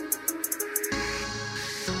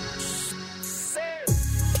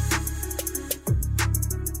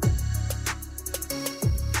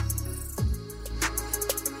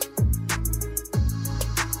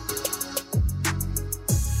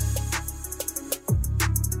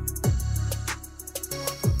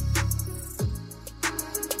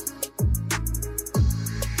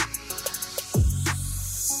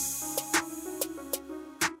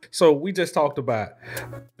 So we just talked about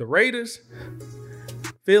the Raiders,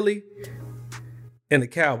 Philly, and the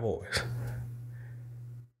Cowboys.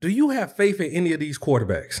 Do you have faith in any of these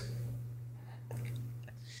quarterbacks?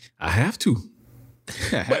 I have to.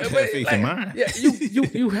 I have to have faith in mine. Yeah,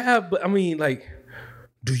 you have, but I mean, like,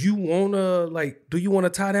 do you wanna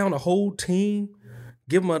tie down a whole team,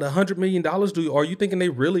 give them $100 million? Are you thinking they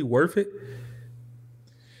really worth it?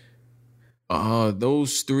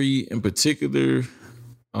 Those three in particular,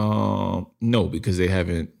 no, because they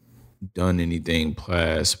haven't done anything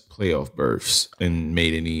past playoff berths and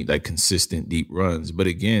made any like consistent deep runs. But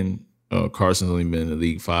again, Carson's only been in the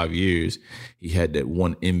league 5 years. He had that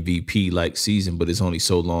one MVP like season, but it's only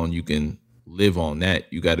so long you can live on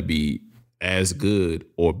that. You got to be as good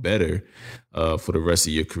or better for the rest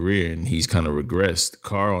of your career, and he's kind of regressed.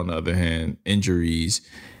 Carr, on the other hand, injuries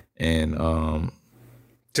and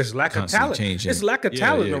just lack of talent. It's lack of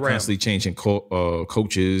talent around. Constantly changing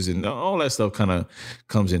coaches and all that stuff kind of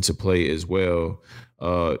comes into play as well.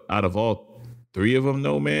 Out of all three of them,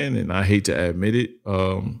 though, man, and I hate to admit it,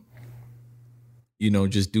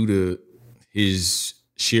 just due to his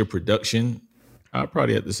sheer production, I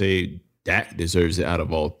probably have to say Dak deserves it out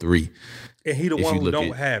of all three. And he the one who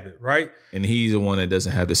don't have it, right? And he's the one that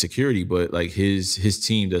doesn't have the security, but like his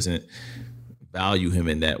team doesn't value him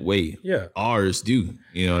in that way. Yeah. Ours do.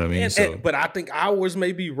 You know what I mean? But I think ours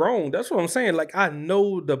may be wrong. That's what I'm saying. Like, I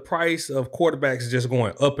know the price of quarterbacks is just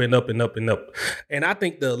going up and up and up and up. And I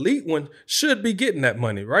think the elite one should be getting that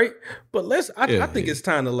money, right? But I think it's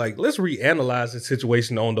time to let's reanalyze the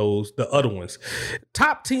situation on the other ones.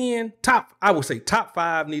 Top 10, I would say top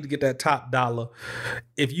 5 need to get that top dollar.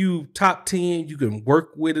 If you top 10, you can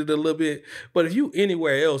work with it a little bit. But if you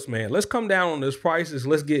anywhere else, man, let's come down on those prices.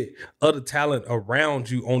 Let's get other talent around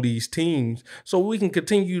you on these teams so we can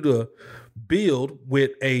continue to build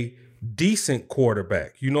with a decent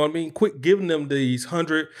quarterback. You know what I mean? Quit giving them these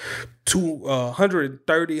 $100 to $130,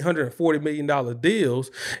 $140 million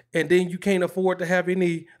deals, and then you can't afford to have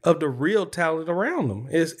any of the real talent around them.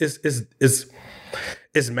 It's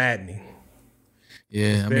maddening.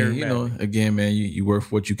 Yeah, I mean, again, man, you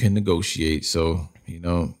worth what you can negotiate. So,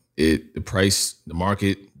 the price, the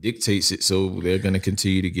market dictates it, so they're going to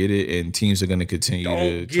continue to get it, and teams are going to continue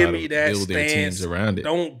to try to build their teams around it.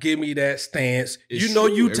 Don't give me that stance.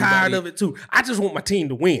 You tired of it too. I just want my team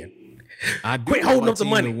to win. I do quit holding up the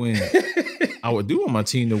money. I would do want my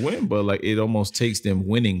team to win, but like it almost takes them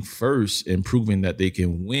winning first and proving that they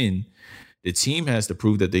can win. The team has to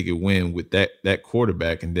prove that they can win with that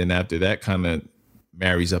quarterback, and then after that kind of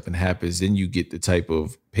marries up and happens, then you get the type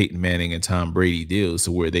of Peyton Manning and Tom Brady deals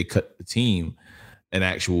to where they cut the team an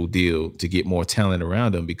actual deal to get more talent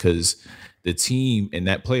around them, because the team and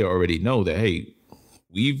that player already know that, hey,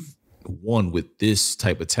 we've won with this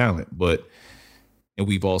type of talent, and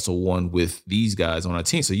we've also won with these guys on our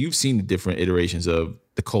team. So you've seen the different iterations of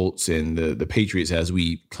the Colts and the Patriots as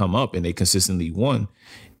we come up, and they consistently won,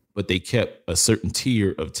 but they kept a certain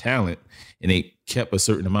tier of talent and they kept a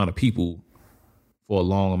certain amount of people for a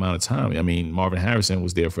long amount of time. I mean, Marvin Harrison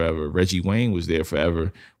was there forever. Reggie Wayne was there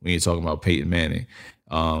forever when you're talking about Peyton Manning.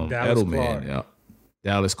 Edelman,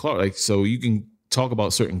 Dallas Clark. Like, so you can talk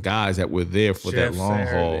about certain guys that were there for that long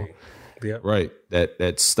haul. Yep. Right.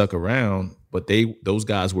 That stuck around, but those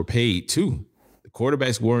guys were paid too.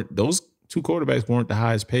 Those two quarterbacks weren't the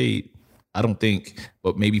highest paid, I don't think,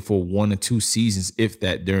 but maybe for 1 or 2 seasons, if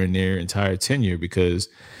that, during their entire tenure, because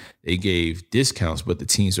they gave discounts, but the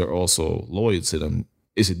teams are also loyal to them.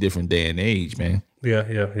 It's a different day and age, man. Yeah.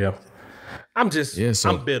 I'm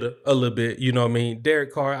bitter a little bit. You know what I mean?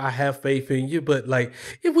 Derek Carr, I have faith in you, but like,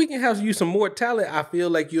 if we can have you some more talent, I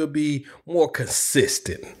feel like you'll be more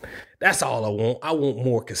consistent. That's all I want. I want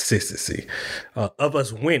more consistency of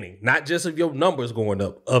us winning, not just of your numbers going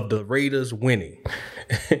up, of the Raiders winning.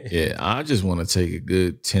 Yeah, I just want to take a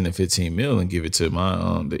good 10 or 15 mil and give it to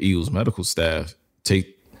my the Eagles medical staff.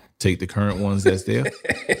 Take the current ones that's there,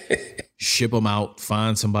 ship them out,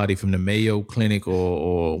 find somebody from the Mayo Clinic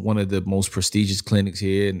or one of the most prestigious clinics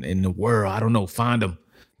here in the world. I don't know. Find them.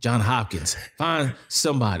 John Hopkins. Find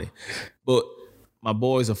somebody. But my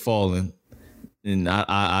boys are falling, and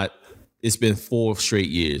I it's been 4 straight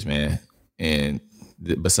years, man. And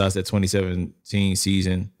besides that 2017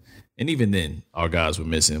 season, and even then, our guys were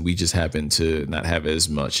missing. We just happened to not have as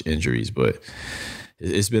much injuries, but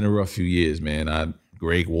it's been a rough few years, man.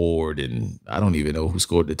 Greg Ward, and I don't even know who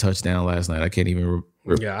scored the touchdown last night. I can't even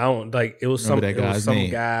Yeah, I don't like. It was some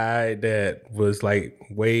guy that was like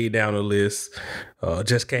way down the list.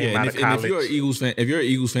 Just came out of college. And if you're an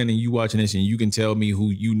Eagles fan, and you watching this, and you can tell me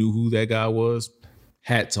who that guy was,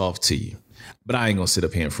 hats off to you. But I ain't gonna sit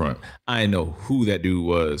up here in front. I didn't know who that dude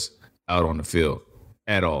was out on the field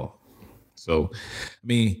at all. So, I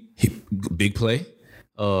mean, big play.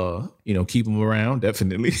 Keep him around,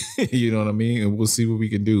 definitely. You know what I mean? And we'll see what we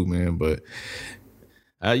can do, man. But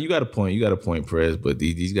you got a point. You got a point, Prez. But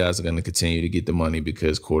these guys are going to continue to get the money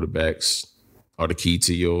because quarterbacks are the key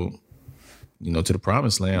to to the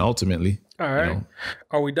promised land, ultimately. All right.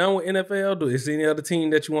 Are we done with NFL? Is there any other team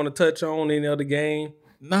that you want to touch on? Any other game?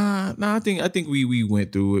 Nah. I think we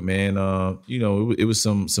went through it, man. It was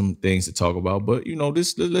some things to talk about, but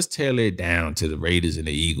let's tailor it down to the Raiders and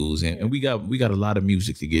the Eagles, and we got a lot of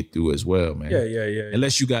music to get through as well, man. Yeah.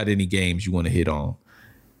 Unless you got any games you want to hit on.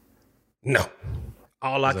 No.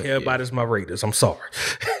 All I care about is my Raiders. I'm sorry.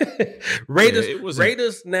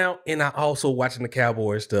 Raiders now, and I also watching the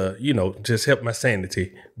Cowboys to, just help my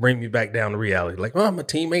sanity, bring me back down to reality. Like, my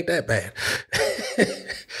team ain't that bad.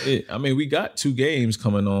 We got 2 games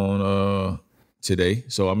coming on today.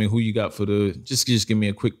 So, who you got for just give me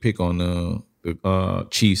a quick pick on the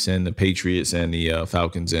Chiefs and the Patriots and the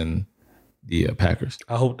Falcons and the Packers.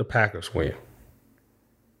 I hope the Packers win.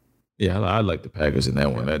 Yeah, I like the Packers in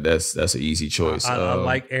that one. That's an easy choice. I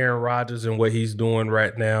like Aaron Rodgers and what he's doing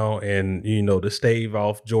right now, and to stave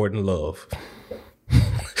off Jordan Love.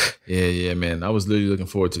 Yeah, man. I was literally looking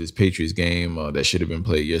forward to this Patriots game that should have been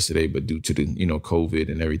played yesterday, but due to the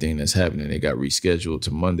COVID and everything that's happening, it got rescheduled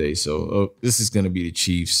to Monday. So this is going to be the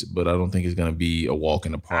Chiefs, but I don't think it's going to be a walk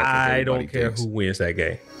in the park. I don't care who wins that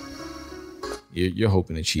game. You're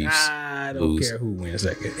hoping the Chiefs I don't care who wins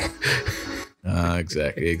that game.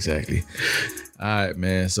 Exactly. All right,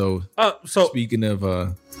 man. So speaking of,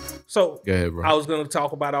 go ahead, bro. I was going to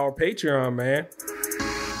talk about our Patreon, man.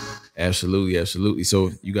 Absolutely.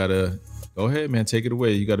 So you gotta go ahead, man. Take it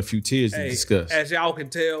away. You got a few tiers to discuss. As y'all can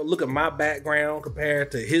tell, look at my background compared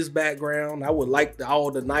to his background. I would like all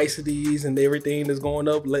the niceties and everything that's going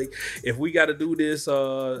up. Like, if we got to do this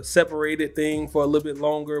separated thing for a little bit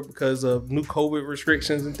longer because of new COVID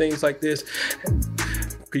restrictions and things like this,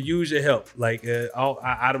 could use your help. Like,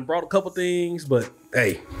 I done brought a couple things, but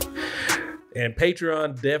hey. And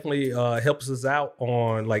Patreon definitely helps us out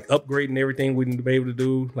on like upgrading everything we need to be able to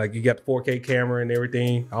do. Like, you got the 4K camera and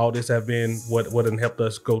everything. All this have been what helped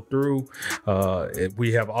us go through.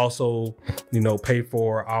 We have also, paid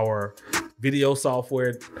for our video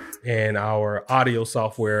software and our audio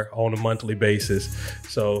software on a monthly basis.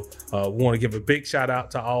 So we want to give a big shout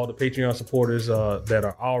out to all the Patreon supporters that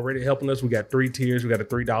are already helping us. We got 3 tiers. We got a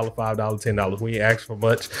 $3, $5, $10. We ain't asked for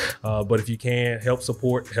much, but if you can help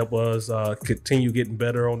us continue getting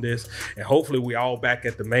better on this, and hopefully we all back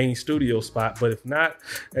at the main studio spot. But if not,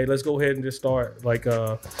 hey, let's go ahead and just start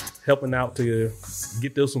helping out to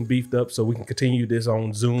get this one beefed up so we can continue this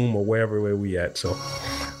on Zoom or wherever we at. So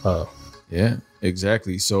yeah,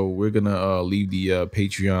 exactly. So we're going to leave the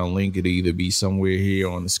Patreon link. It'll either be somewhere here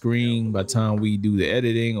on the screen by the time we do the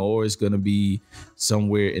editing, or it's going to be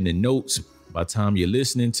somewhere in the notes by the time you're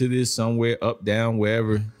listening to this, somewhere up, down,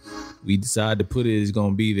 wherever we decide to put it is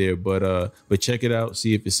going to be there. But check it out.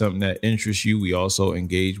 See if it's something that interests you. We also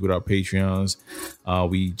engage with our Patreons.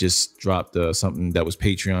 We just dropped something that was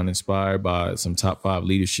Patreon inspired by some top 5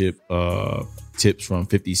 leadership tips from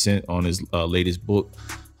 50 Cent on his latest book,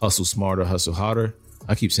 Hustle Smarter, Hustle Harder.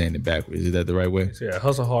 I keep saying it backwards. Is that the right way? Yeah,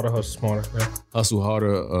 Hustle Harder, Hustle Smarter. Yeah. Hustle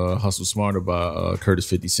Harder, Hustle Smarter by Curtis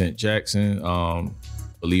 50 Cent Jackson.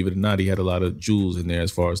 Believe it or not, he had a lot of jewels in there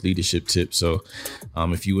as far as leadership tips. So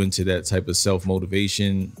if you into that type of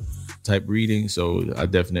self-motivation type reading, so I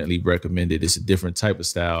definitely recommend it. It's a different type of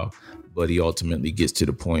style, but he ultimately gets to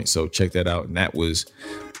the point. So check that out. And that was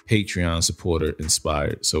Patreon supporter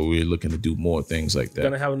inspired. So we're looking to do more things like that.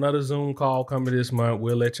 Gonna have another Zoom call coming this month.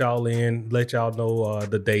 We'll let y'all know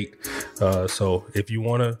the date. So if you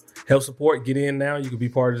want to help support, get in now. You can be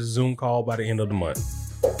part of the Zoom call by the end of the month.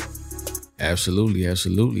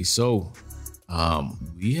 Absolutely. So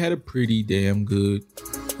we had a pretty damn good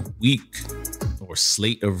week or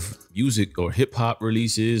slate of music or hip hop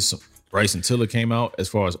releases. Bryson Tiller came out as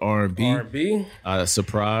far as R&B.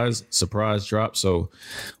 Surprise drop. So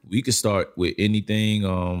we could start with anything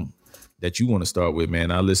that you want to start with, man.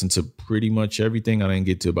 I listened to pretty much everything. I didn't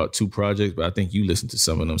get to about 2 projects, but I think you listened to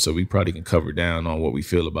some of them. So we probably can cover down on what we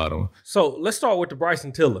feel about them. So let's start with the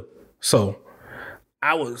Bryson Tiller. So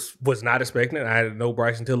I was not expecting it. I didn't know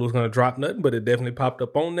Bryson Tiller was going to drop nothing, but it definitely popped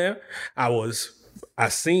up on there. I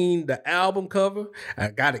seen the album cover. I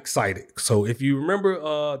got excited. So if you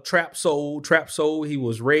remember Trap Soul, he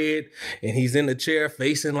was red and he's in the chair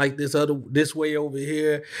facing like this way over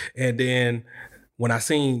here. And then when I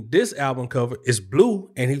seen this album cover, it's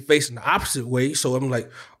blue and he facing the opposite way. So I'm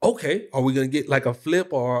like, okay, are we gonna get like a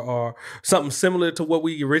flip or something similar to what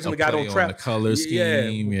we originally got on Trap? The color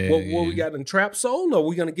scheme, what we got in Trap Soul? Or are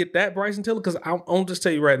we gonna get that Bryson Tiller? Because I'm just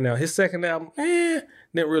tell you right now, his second album, didn't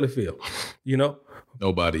really feel, you know.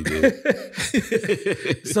 Nobody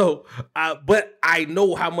did. So, but I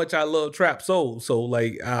know how much I love Trap Soul. So,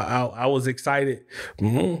 like, I was excited.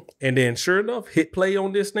 Mm-hmm. And then, sure enough, hit play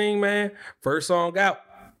on this thing, man. First song out,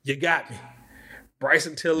 you got me.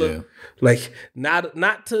 Bryson Tiller, like,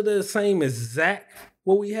 not to the same exact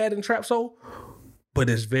what we had in Trap Soul, but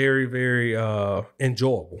it's very, very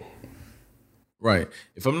enjoyable. Right.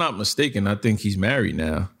 If I'm not mistaken, I think he's married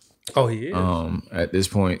now. Oh, he is. At this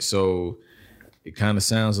point, so it kind of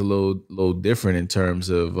sounds a little different in terms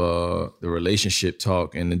of the relationship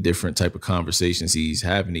talk and the different type of conversations he's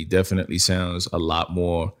having. He definitely sounds a lot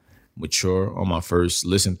more mature on my first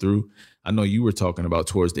listen through. I know you were talking about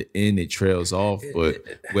towards the end it trails off, but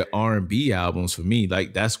with R&B albums for me,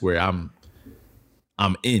 like that's where I'm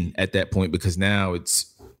in at that point, because now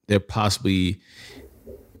they're possibly,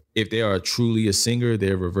 if they are truly a singer,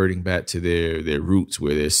 they're reverting back to their roots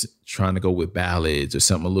where they're trying to go with ballads or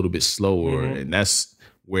something a little bit slower. Mm-hmm. And that's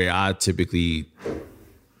where I typically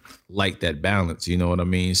like that balance. You know what I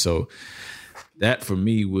mean? So that for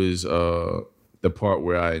me was the part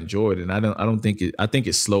where I enjoyed it. And I think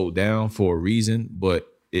it slowed down for a reason, but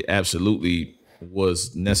it absolutely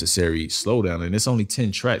was necessary slowdown. And it's only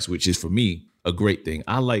 10 tracks, which is for me a great thing.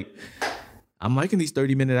 I'm liking these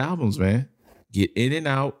 30-minute albums, man. Get in and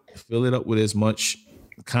out, fill it up with as much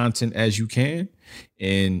content as you can,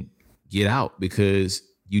 and get out, because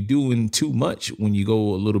you're doing too much when you go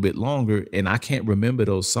a little bit longer. And I can't remember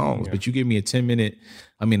those songs, but you give me a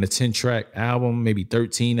 10-track album, maybe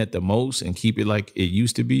 13 at the most, and keep it like it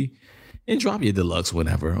used to be, and drop your deluxe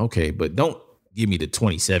whenever. Okay, but don't give me the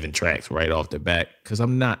 27 tracks right off the bat, because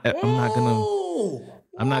I'm not gonna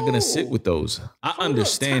sit with those. I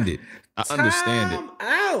understand it. I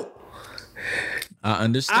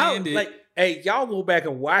understand it. Like, hey, y'all go back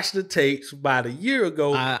and watch the tapes about a year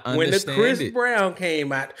ago when the Chris Brown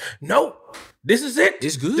came out. No, this is it.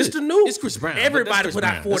 It's good. This the new. It's Chris Brown. Everybody put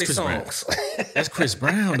out 40 songs. That's Chris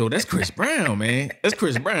Brown, though. That's Chris Brown, man. That's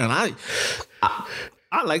Chris Brown.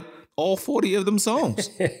 I like all 40 of them songs.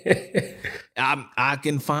 I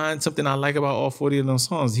can find something I like about all 40 of them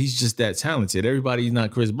songs. He's just that talented. Everybody's not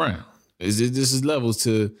Chris Brown. This is levels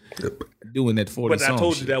to doing that 40 songs. But I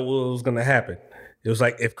told you that was going to happen. It was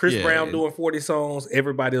like, if Chris Brown doing 40 songs,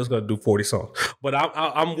 everybody else going to do 40 songs. But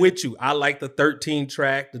I'm with you. I like the 13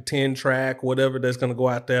 track, the 10 track, whatever that's going to go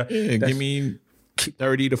out there. Yeah, give me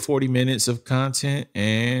 30 to 40 minutes of content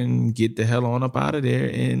and get the hell on up out of there.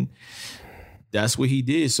 And that's what he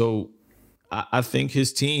did. So I think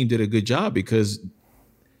his team did a good job, because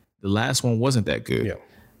the last one wasn't that good. Yeah.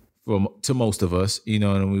 To most of us, you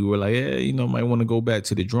know, and we were like, might want to go back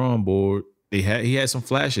to the drawing board. He had some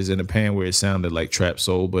flashes in the pan where it sounded like Trap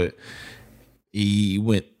Soul, but he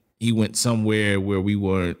went somewhere where we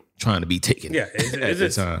weren't trying to be taken. Yeah, at the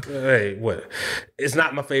time. Hey, what? It's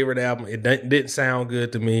not my favorite album. It didn't sound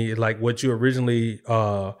good to me. Like what you originally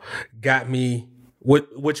got me,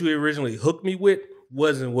 what you originally hooked me with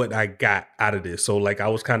wasn't what I got out of this. So like I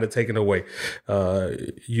was kind of taken away.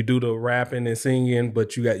 You do the rapping and singing,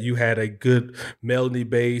 but you had a good melody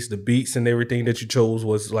base. The beats and everything that you chose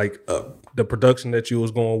was like the production that you was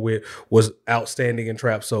going with was outstanding in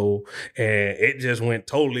Trap Soul, and it just went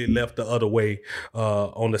totally left the other way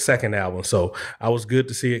on the second album. So I was good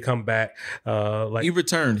to see it come back. Like he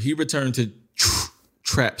returned to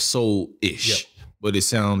Trap Soul ish, but it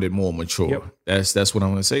sounded more mature. Yep. That's what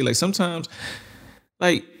I'm gonna say. Like sometimes,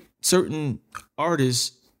 like certain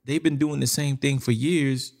artists, they've been doing the same thing for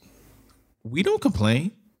years. We don't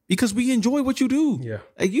complain because we enjoy what you do. Yeah.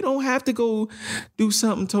 Like you don't have to go do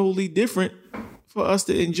something totally different for us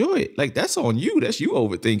to enjoy it. Like that's on you. That's you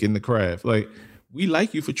overthinking the craft. Like we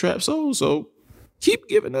like you for Trap Soul, so keep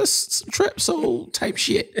giving us some Trap Soul type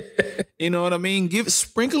shit. You know what I mean?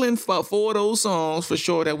 Sprinkle in four of those songs for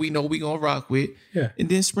sure that we know we gonna rock with. Yeah. And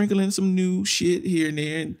then sprinkle in some new shit here and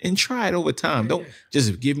there and try it over time. Don't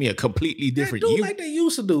just give me a completely different do like they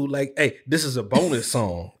used to do. Like, hey, this is a bonus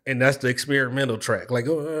song, and that's the experimental track. Like,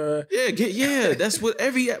 that's what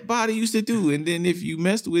everybody used to do. And then if you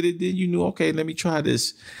messed with it, then you knew, okay, let me try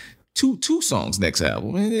this. Two songs next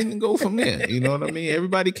album and then go from there. You know what I mean?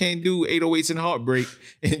 Everybody can't do 808s and Heartbreak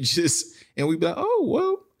and we be like, oh,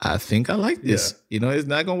 well, I think I like this. Yeah. You know, it's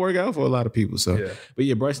not going to work out for a lot of people. So, But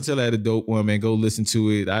yeah, Bryson Tiller had a dope one, man. Go listen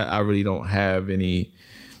to it. I really don't have anything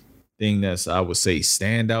thing that's I would say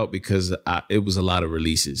standout because it was a lot of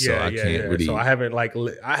releases, so I can't really. So I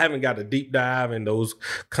haven't got a deep dive in those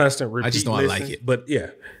constant repeat. I just know listens, I like it, but yeah,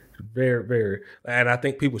 very very, and I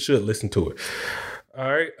think people should listen to it.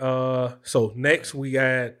 All right, so next we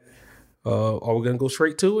got. Are we gonna go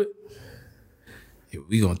straight to it?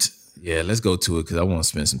 Yeah, let's go to it because I want to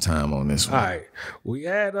spend some time on this one. All right, we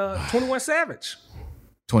had 21 Savage.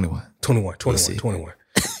 21.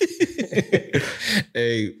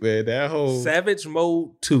 Hey man, that whole Savage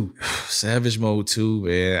Mode 2. Savage Mode 2,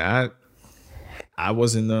 man. I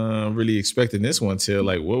wasn't really expecting this one till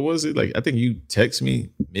like, what was it? Like, I think you text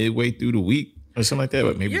me midway through the week or something like that,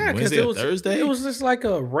 but maybe Wednesday or Thursday. It was just like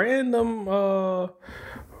a random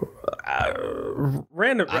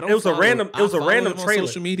random. It was a random trailer.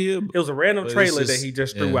 Social media. It was a random trailer that he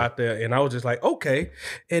just threw out there, and I was just like, okay.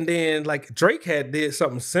 And then like Drake did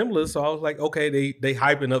something similar, so I was like, okay, they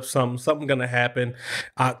hyping up something gonna happen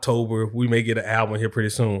October. We may get an album here pretty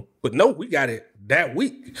soon, but no, we got it that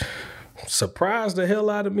week. Surprised the hell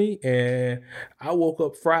out of me, and I woke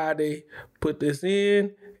up Friday, put this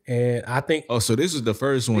in. And I think... Oh, so this was the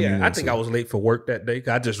first one you went I think I was late for work that day.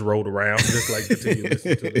 I just rolled around just like until you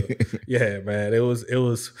listen to it. Yeah, man. It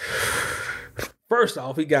was... First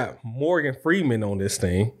off, he got Morgan Freeman on this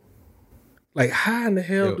thing. Like, how in the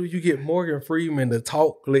hell do you get Morgan Freeman to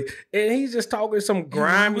talk? Like, and he's just talking some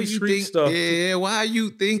grimy street stuff. Yeah, why are you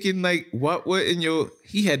thinking like, what in your...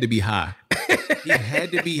 He had to be high. He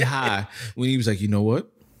had to be high when he was like, you know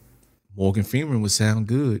what? Morgan Freeman would sound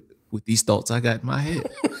good with these thoughts I got in my head.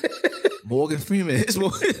 Morgan Freeman is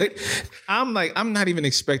more I'm not even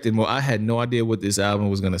expecting more. I had no idea what this album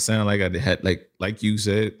was gonna sound like. I had like you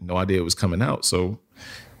said, no idea it was coming out. So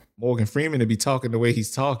Morgan Freeman to be talking the way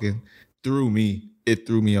he's talking threw me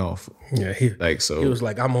off. Yeah, he was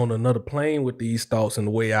like, I'm on another plane with these thoughts, and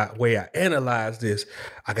the way I analyze this,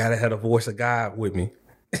 I gotta have a voice of God with me.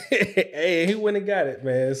 Hey, he went and got it,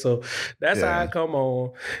 man. So that's how I come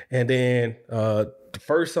on. And then the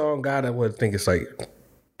first song got I would think it's like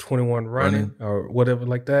 21 running or whatever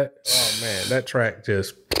like that. Oh man, that track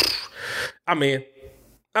just I'm in.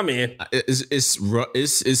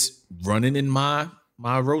 It's running in my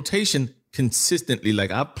rotation consistently.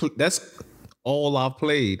 Like that's all I've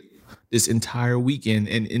played this entire weekend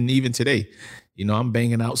and even today. You know, I'm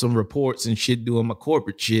banging out some reports and shit, doing my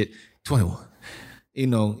corporate shit. 21. You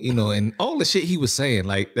know, and all the shit he was saying,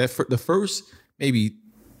 like that for the first maybe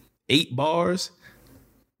 8 bars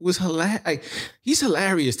was hilarious. Like, he's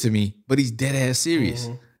hilarious to me, but he's dead ass serious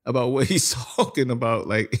about what he's talking about.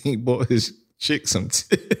 Like, he bought his chick some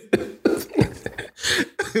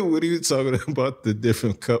what he was talking about, the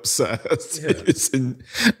different cup sizes. And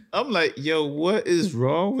I'm like, yo, what is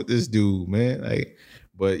wrong with this dude, man? Like,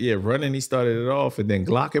 but yeah, running, he started it off, and then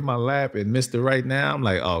Glock in my lap and Mr. Right Now. I'm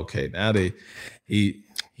like, oh, okay, now he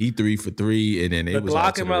 3 for 3, and then it was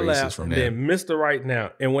Glock in my lap from there. Then Mr. Right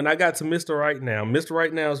Now, and when I got to Mr. Right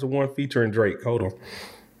Now is the one featuring Drake. Hold on.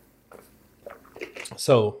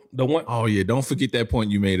 So the one, oh yeah, don't forget that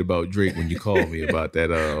point you made about Drake when you called me about that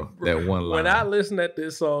one line. When I listened at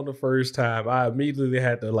this song the first time, I immediately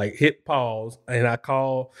had to like hit pause, and I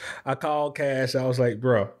called Cash. I was like,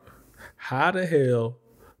 bro, how the hell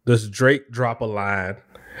does Drake drop a line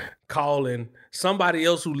calling somebody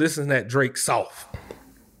else who listens to that Drake soft?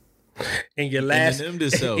 And your last dude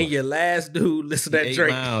listen to that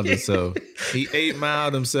Drake. He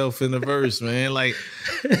 8-miled himself in the verse, man. Like,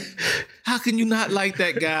 how can you not like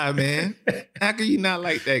that guy, man? How can you not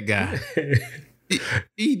like that guy?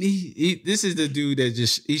 This is the dude that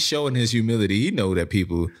he's showing his humility. He know that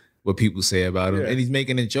what people say about him, and he's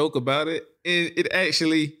making a joke about it. And it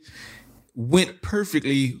actually went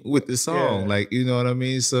perfectly with the song. Like, you know what I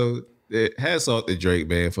mean? So hats off to Drake,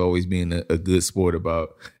 man, for always being a good sport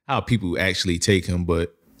about how people actually take him,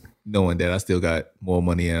 but knowing that I still got more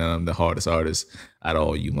money and I'm the hardest artist out of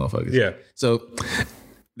all you motherfuckers. Yeah. So,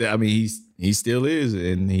 I mean, he still is,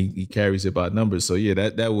 and he carries it by numbers. So yeah,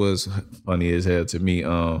 that was funny as hell to me.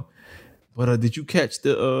 But did you catch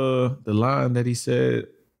the line that he said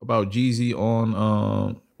about Jeezy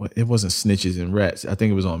on it wasn't Snitches and Rats. I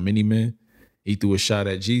think it was on Many Men. He threw a shot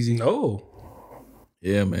at Jeezy. No.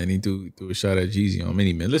 Yeah, man, he threw a shot at Jeezy on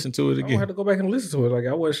Many Men. Listen to it again. I had to go back and listen to it. Like,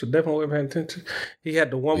 I definitely paying attention. He had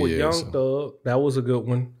the one with Young Thug. That was a good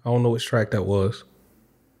one. I don't know which track that was.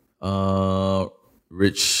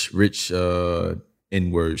 Rich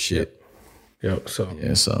N-word shit. Yep.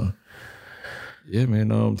 So yeah, man.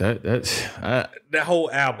 That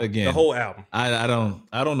whole album again. The whole album. I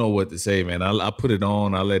don't know what to say, man. I put it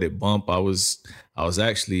on. I let it bump. I was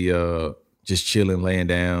actually just chilling, laying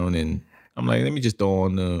down, and I'm like, let me just throw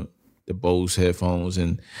on the Bose headphones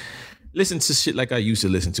and listen to shit like I used to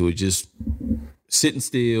listen to it, just sitting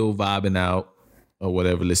still, vibing out or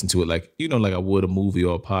whatever, listen to it like, like I would a movie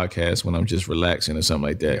or a podcast when I'm just relaxing or something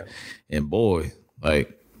like that. Yeah. And boy,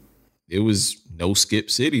 like it was no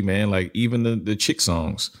Skip City, man. Like even the chick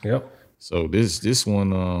songs. Yep. So this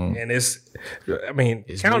one, and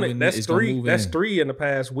count it. That's three. That's three in the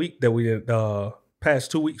past week that we did.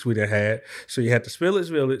 Past 2 weeks we done had. So you had the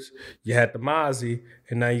Spillage Village, you had the Mozzie,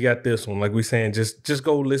 and now you got this one. Like we saying, just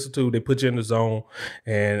go listen to. They put you in the zone,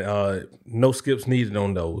 and no skips needed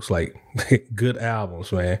on those. Like good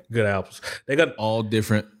albums, man. Good albums. They got all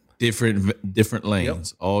different lanes. Yep.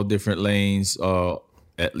 All different lanes.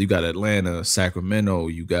 You got Atlanta, Sacramento.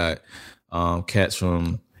 You got cats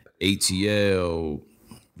from ATL,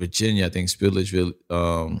 Virginia. I think Spillage,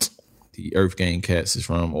 the Earth Gang cats is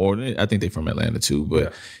from, or I think they're from Atlanta too.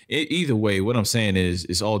 But either way, what I'm saying is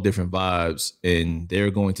it's all different vibes, and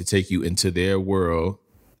they're going to take you into their world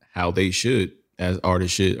how they should, as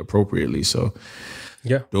artists should appropriately. So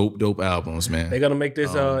dope albums, man. They're gonna make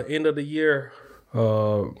this end of the year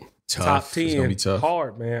top 10. It's gonna be tough.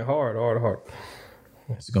 Hard, man. Hard.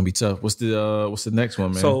 It's gonna be tough. What's the next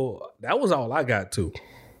one, man? So that was all I got to.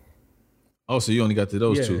 Oh, so you only got to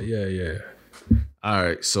those two? Yeah. All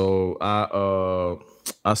right, so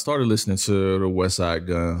I started listening to the West Side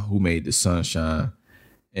Gun, Who Made the Sunshine,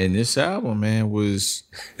 and this album, man, was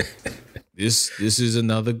this is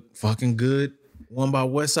another fucking good one by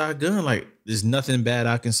West Side Gun. Like, there's nothing bad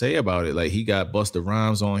I can say about it. Like, he got Busta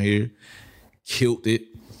Rhymes on here, killed it.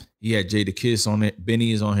 He had Jadakiss on it.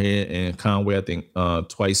 Benny is on here, and Conway, I think,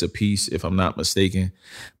 twice a piece, if I'm not mistaken.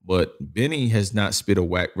 But Benny has not spit a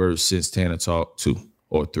whack verse since Tana Talk 2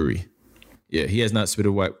 or 3. Yeah, he has not spit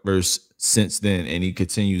a whack verse since then, and he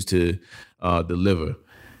continues to deliver.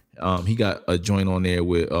 He got a joint on there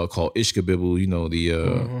with called Ishkabibble,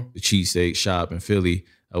 the cheesesteak shop in Philly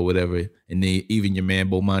or whatever. And then even your man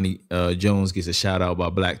Bomani Jones gets a shout out by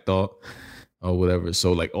Black Thought or whatever.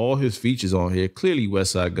 So like all his features on here, clearly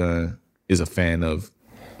West Side Gun is a fan of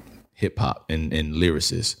hip hop and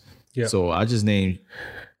lyricists. Yeah. So I just named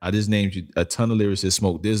you a ton of lyricists.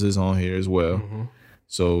 Smoke Dizzer's on here as well. Mm-hmm.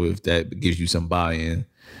 So if that gives you some buy-in.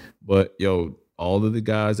 But yo, all of the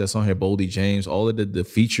guys that's on here, Boldy James, all of the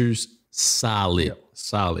features, solid.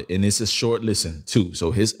 And it's a short listen too.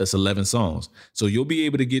 So it's 11 songs. So you'll be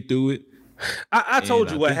able to get through it. I told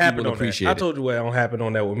you what happened on that. I told you what happened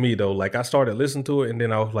on that with me though. Like I started listening to it and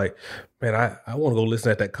then I was like, man, I want to go listen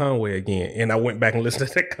to that Conway again. And I went back and listened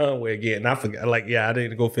to that Conway again. And I forgot, like, I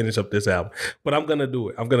didn't go finish up this album. But I'm gonna do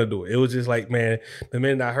it. It was just like, man, the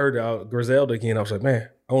minute I heard Griselda again, I was like, man,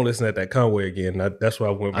 I want to listen to that Conway again. That's why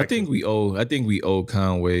I went back. I think we owe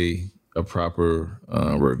Conway a proper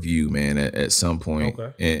review, man, at some point.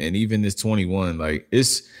 Okay. And even this 21, like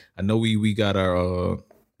I know we got our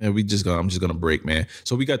and I'm just gonna break, man.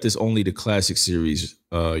 So we got this Only the Classic series,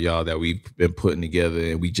 y'all, that we've been putting together,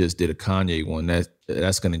 and we just did a Kanye one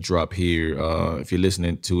that's gonna drop here. If you're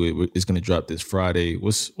listening to it, it's gonna drop this Friday.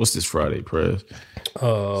 What's this Friday, Prez? It's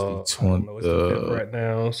the 5th right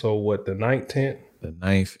now. So what, the 9th, 10th? The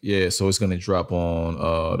 9th, yeah. So it's gonna drop on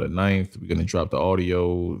the 9th. We're gonna drop the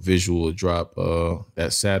audio, visual drop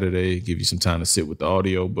that Saturday. Give you some time to sit with the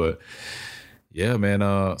audio, but. Yeah, man.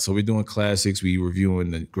 So we're doing classics. We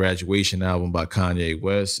reviewing the Graduation album by Kanye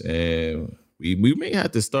West, and we may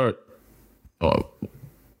have to start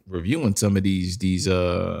reviewing some of these.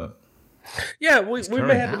 Yeah, we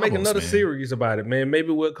may have to make another series about it, man.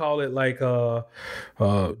 Maybe we'll call it like,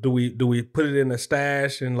 do we put it in a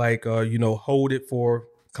stash and like hold it for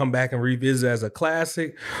come back and revisit as a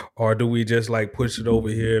classic, or do we just like push it over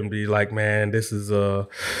here and be like, man, this is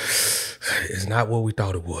it's not what we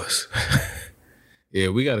thought it was. Yeah,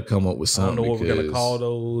 we got to come up with something. I don't know what we're gonna call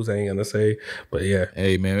those. I ain't gonna say, but yeah.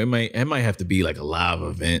 Hey, man, it might have to be like a live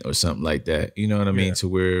event or something like that. You know what I mean? To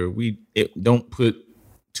where it don't put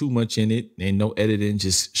too much in it and no editing,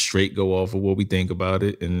 just straight go off of what we think about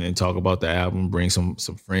it and talk about the album. Bring some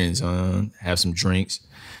friends on, have some drinks,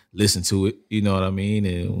 listen to it. You know what I mean?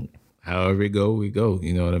 And however it go, we go.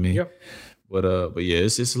 You know what I mean? Yep. But yeah,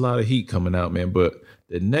 it's just a lot of heat coming out, man. But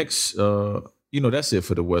the next. That's it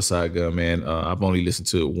for the West Side Gun, man. I've only listened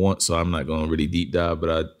to it once, so I'm not going to really deep dive, but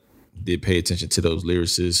I did pay attention to those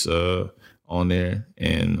lyricists on there,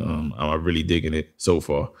 and I'm really digging it so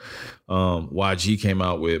far. YG came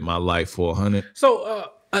out with My Life 400. So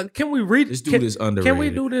can we read this? Dude is underrated. Can we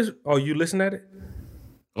do this? Oh, you listen at it?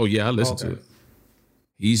 Oh, yeah, I listened to it.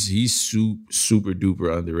 He's super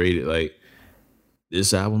duper underrated. Like,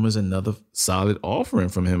 this album is another solid offering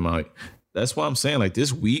from him. Like, that's why I'm saying, like,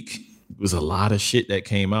 this week was a lot of shit that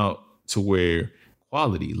came out to where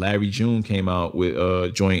quality. Larry June came out with a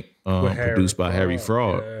joint produced by Harry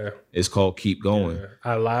Fraud. Yeah. It's called Keep Going. Yeah.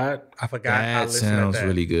 I lied. I forgot. That sounds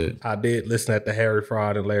really good. I did listen at the Harry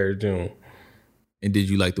Fraud and Larry June. And did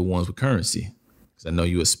you like the ones with Currency? Because I know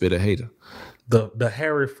you a spitter hater. The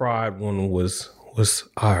Harry Fraud one was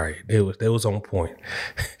all right. It was on point.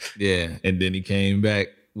 Yeah, and then he came back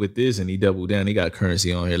with this and he doubled down. He got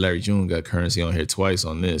Currency on here. Larry June got Currency on here twice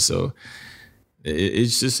on this. So it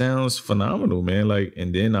just sounds phenomenal, man. Like,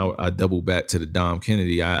 and then I double back to the Dom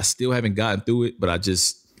Kennedy. I still haven't gotten through it, but I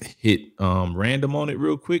just hit random on it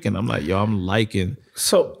real quick, and I'm like, yo, I'm liking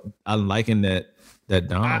that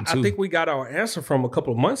Dom too. I think we got our answer from a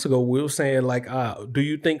couple of months ago. We were saying like, do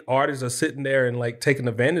you think artists are sitting there and like taking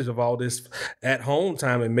advantage of all this at home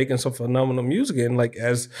time and making some phenomenal music? And like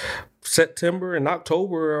as September and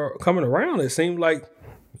October are coming around, it seemed like,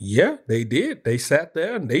 yeah, they did. They sat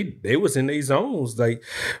there and they was in their zones. Like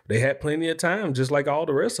they had plenty of time, just like all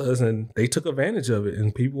the rest of us, and they took advantage of it.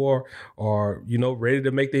 And people are ready to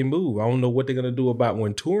make their move. I don't know what they're gonna do about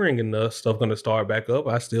when touring and the stuff gonna start back up.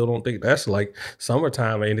 I still don't think that's like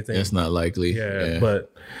summertime or anything. That's not likely. Yeah,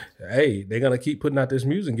 but hey, they're gonna keep putting out this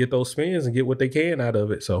music and get those spins and get what they can out of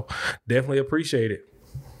it. So definitely appreciate it.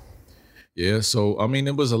 Yeah. So I mean,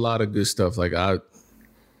 it was a lot of good stuff.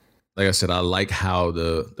 Like I said, I like how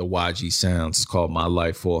the YG sounds. It's called My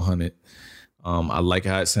Life 400. I like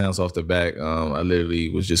how it sounds off the back. I literally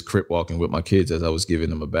was just crip walking with my kids as I was giving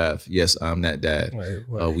them a bath. Yes, I'm that dad.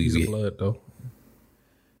 Wait, he's a blood though.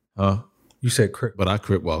 Huh? You said crip, but I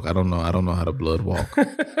crip walk. I don't know how to blood walk.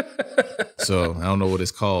 So I don't know what it's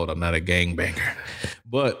called. I'm not a gangbanger,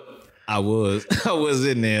 but I was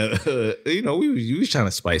in there. We was trying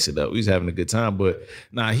to spice it up. We was having a good time, but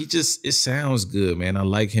nah, it sounds good, man. I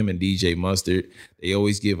like him and DJ Mustard. They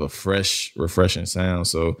always give a fresh, refreshing sound.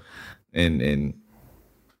 So, and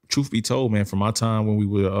truth be told, man, from my time when we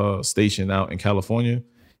were stationed out in California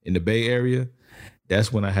in the Bay Area,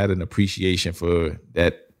 that's when I had an appreciation for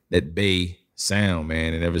that Bay sound,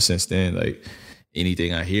 man. And ever since then, like,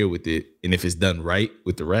 anything I hear with it, and if it's done right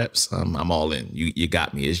with the raps, I'm all in. You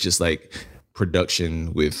got me. It's just like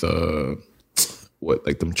production with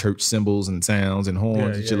like them church cymbals and sounds and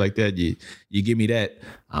horns and shit like that. You give me that,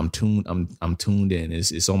 I'm tuned. I'm tuned in.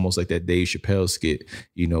 It's almost like that Dave Chappelle skit,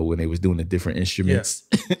 when they was doing the different instruments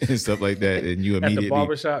and stuff like that. And you immediately at the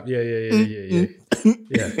barbershop. Yeah.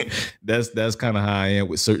 That's kind of how I am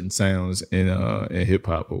with certain sounds in hip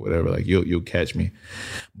hop or whatever. Like you'll catch me.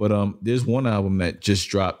 But there's one album that just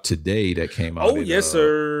dropped today that came out. Oh, yes,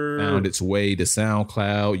 sir. Found its way to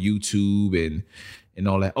SoundCloud, YouTube, and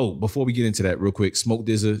all that. Oh, before we get into that real quick, Smoke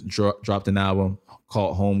DZA dropped an album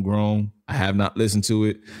called Homegrown. I have not listened to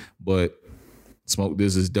it, but Smoke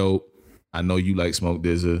DZA's dope. I know you like Smoke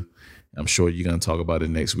DZA. I'm sure you're going to talk about it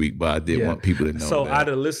next week, but I did want people to know so that. I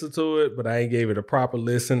done listened to it, but I ain't gave it a proper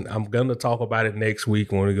listen. I'm going to talk about it next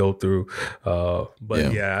week when we go through. I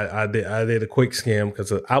did a quick skim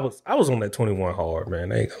because I was on that 21 hard,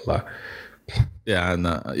 man. I ain't going to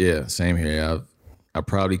lie. Yeah, same here. I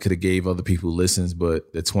probably could have gave other people listens,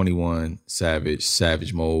 but the 21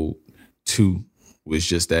 Savage Mode 2 was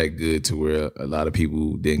just that good to where a lot of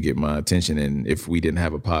people didn't get my attention. And if we didn't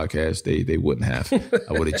have a podcast, they wouldn't have.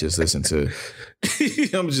 I would have just listened to,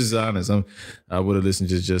 I'm just honest. I would have listened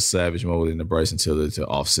to just Savage Mode and the Bryson Tiller to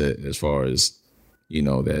Offset as far as,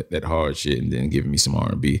 that hard shit, and then giving me some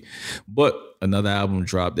R&B. But another album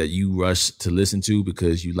dropped that you rushed to listen to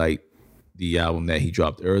because you like the album that he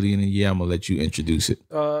dropped early in the year. I'm going to let you introduce it.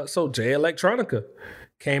 So Jay Electronica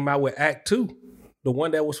came out with Act 2. The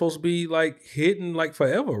one that was supposed to be like hidden like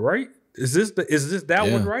forever, right? Is this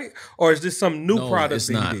that one, right? Or is this some new product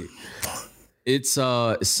that he did? It's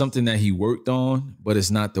something that he worked on, but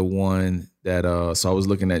it's not the one that so I was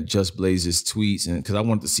looking at Just Blaze's tweets, and because I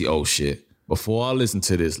wanted to see, oh shit, before I listen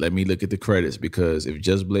to this, let me look at the credits, because if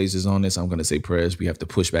Just Blaze is on this, I'm gonna say, prayers, we have to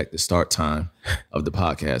push back the start time of the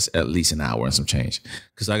podcast at least an hour and some change.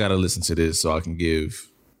 Because I gotta listen to this so I can give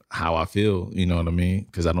how I feel, you know what I mean?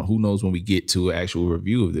 Because who knows when we get to an actual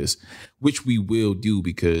review of this, which we will do,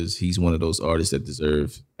 because he's one of those artists that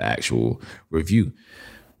deserve actual review.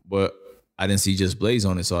 But I didn't see Just Blaze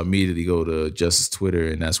on it, so I immediately go to Just's Twitter,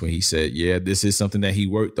 and that's when he said, yeah, this is something that he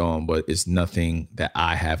worked on, but it's nothing that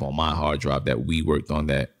I have on my hard drive that we worked on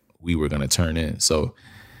that we were going to turn in. So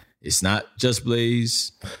it's not Just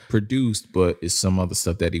Blaze produced, but it's some other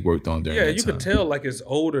stuff that he worked on during that you time. could tell like it's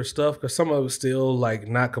older stuff because some of it's still like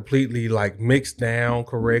not completely like mixed down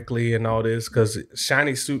correctly and all this. Because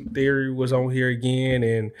Shiny Suit Theory was on here again,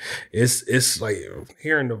 and it's like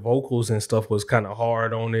hearing the vocals and stuff was kind of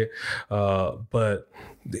hard on it, but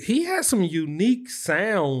he had some unique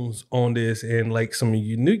sounds on this and like some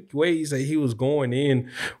unique ways that he was going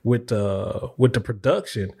in with the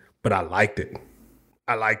production. But I liked it.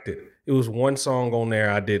 It was one song on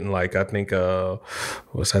there I didn't like. I think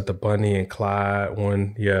was that the Bunny and Clyde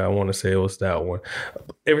one? Yeah, I want to say it was that one.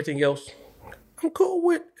 Everything else I'm cool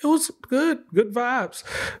with. It was good vibes.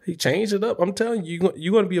 He changed it up. I'm telling you,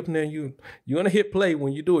 you're gonna be up in there. You're gonna hit play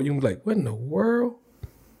when you do it. You're gonna be like, what in the world?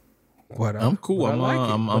 I'm cool.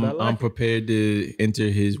 I'm prepared to enter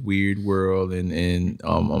his weird world, and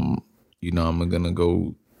I'm gonna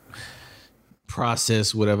go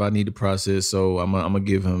process whatever I need to process. So I'm gonna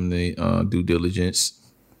give him the due diligence.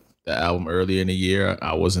 The album earlier in the year,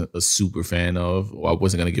 I wasn't a super fan of, or I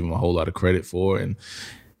wasn't gonna give him a whole lot of credit for, and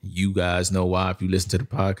you guys know why if you listen to the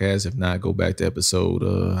podcast. If not, go back to episode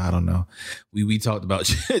I don't know. We talked about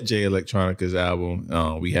Jay Electronica's album.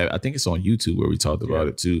 I think it's on YouTube where we talked about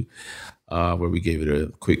it too, where we gave it a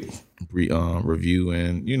quick review,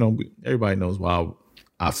 and everybody knows why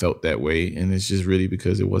I felt that way, and it's just really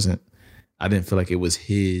because I didn't feel like it was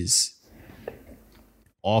his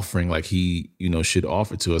offering like he should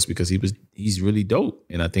offer to us, because he's really dope,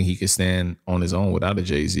 and I think he could stand on his own without a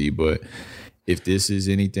Jay-Z. But if this is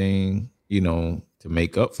anything to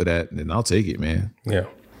make up for that, then I'll take it, man. Yeah.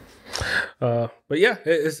 But yeah,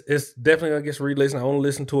 it's definitely gonna get re-listened. I only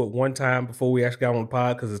listened to it one time before we actually got on the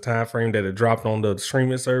pod because the time frame that it dropped on the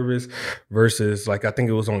streaming service versus like I think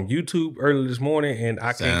it was on YouTube early this morning, and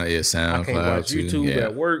I can't watch YouTube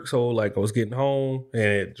at work, so like I was getting home and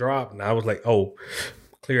it dropped, and I was like, oh,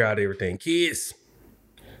 clear out everything, kids,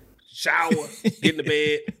 shower, get in the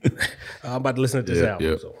bed. I'm about to listen to this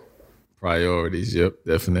album. So. Priorities, yep,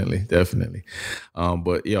 definitely.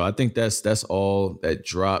 But I think that's all that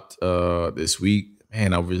dropped this week.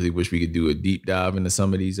 Man, I really wish we could do a deep dive into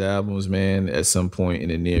some of these albums, man, at some point in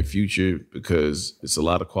the near future, because it's a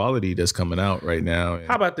lot of quality that's coming out right now. And,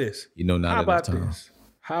 how about this?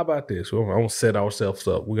 How about this? Well, I'm gonna set ourselves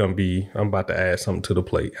up. I'm about to add something to the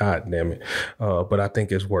plate. God damn it. But I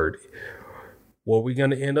think it's worthy. What we're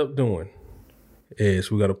gonna end up doing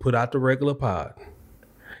is we're gonna put out the regular pod.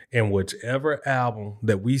 And whichever album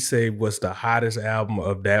that we say was the hottest album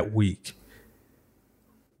of that week,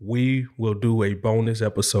 we will do a bonus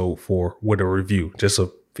episode with a review. Just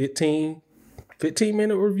a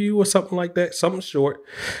 15-minute review or something like that, something short,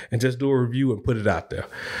 and just do a review and put it out there.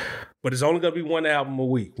 But it's only going to be one album a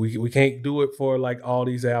week. We can't do it for like all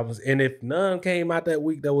these albums. And if none came out that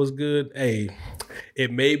week that was good, hey,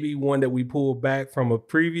 it may be one that we pulled back from a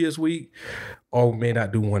previous week, or we may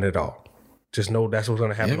not do one at all. Just know that's what's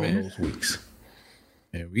going to happen on those weeks.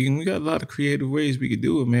 Yeah, we got a lot of creative ways we could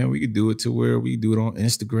do it, man. We could do it to where we do it on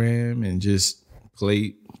Instagram and just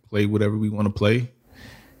play whatever we want to play.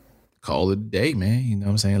 Call it a day, man. You know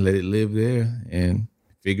what I'm saying? Let it live there and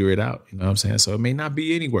figure it out. You know what I'm saying? So it may not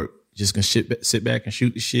be any work. Just gonna sit back and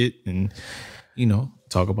shoot the shit and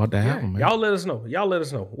talk about the album, man. Y'all let us know.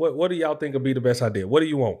 What do y'all think would be the best idea? What do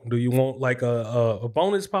you want? Do you want like a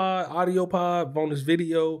bonus pod, audio pod, bonus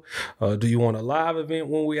video? Do you want a live event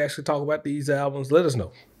when we actually talk about these albums? Let us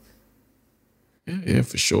know. Yeah,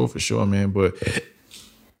 for sure, man. But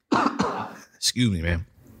excuse me, man.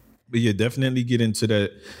 But yeah, definitely get into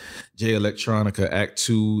that Jay Electronica Act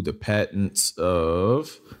 2, The Patents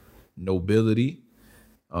of Nobility.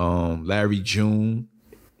 Larry June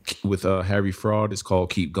with Harry Fraud. It's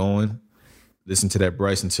called Keep Going. Listen to that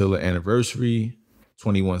Bryson Tiller Anniversary,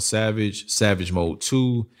 21 Savage, Savage Mode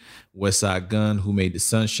 2, Westside Gun, Who Made the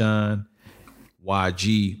Sunshine,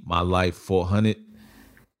 YG, My Life 400,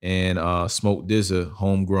 and Smoke DZA,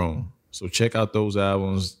 Homegrown. So check out those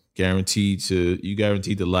albums. Guaranteed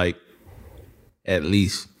to like at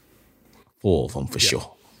least 4 of them for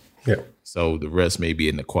sure. Yeah. So the rest may be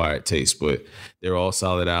an acquired taste, but they're all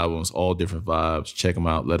solid albums, all different vibes. Check them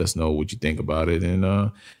out. Let us know what you think about it,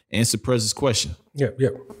 and answer Prez's question. Yeah.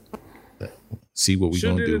 See what we're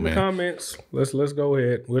gonna do, in man. The comments. Let's go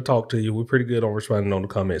ahead. We'll talk to you. We're pretty good on responding on the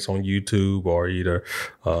comments on YouTube or either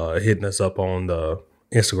hitting us up on the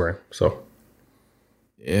Instagram. So.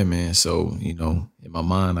 Yeah, man. So, in my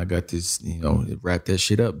mind, I got this, wrap that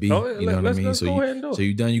shit up, B. Oh, you know what I mean? So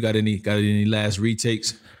you done? You got any last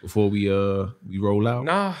retakes before we roll out?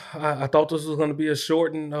 Nah, I thought this was going to be a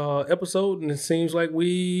shortened episode, and it seems like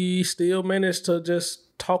we still managed to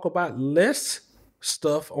just talk about less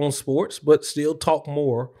stuff on sports, but still talk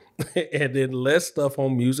more. And then less stuff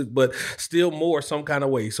on music, but still more some kind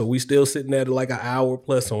of way. So we still sitting at like an hour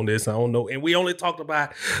plus on this. I don't know. And we only talked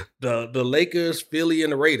about the Lakers, Philly,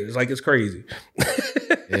 and the Raiders. Like, it's crazy.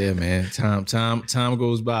 Yeah, man. Time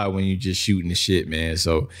goes by when you just shooting the shit, man.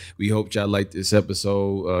 So we hope y'all like this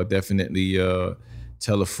episode. Definitely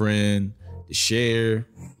tell a friend to share,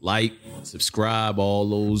 like, subscribe, all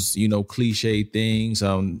those, cliche things.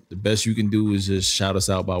 The best you can do is just shout us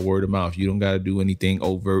out by word of mouth. You don't got to do anything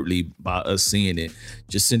overtly by us seeing it.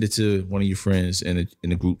 Just send it to one of your friends in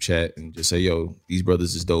the group chat and just say, yo, these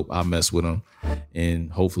brothers is dope. I mess with them.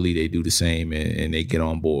 And hopefully they do the same and they get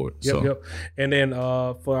on board. Yep. And then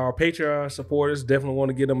for our Patreon supporters, definitely want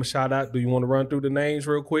to give them a shout out. Do you want to run through the names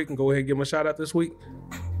real quick and go ahead and give them a shout out this week?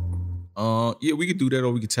 Yeah, we could do that,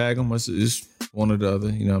 or we could tag them. It's one or the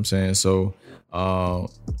other, you know what I'm saying? So,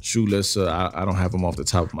 let's. I don't have them off the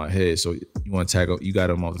top of my head. So you want to tag? You got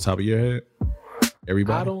them off the top of your head?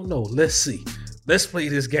 Everybody? I don't know. Let's see. Let's play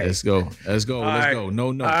this game. Let's go. Let's right. go.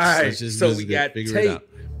 No notes. All right. Let's just So we got figure Tate. it out.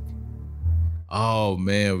 Oh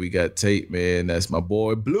man, we got Tate, man. That's my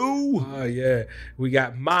boy Blue. Oh yeah. We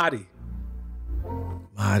got Marty.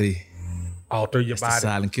 All through your That's the body.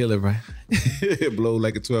 silent killer, right? Blow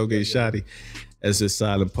like a 12-gauge shotty. That's his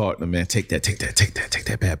silent partner, man. Take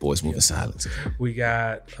that bad boys moving silence. We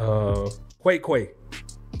got Quay.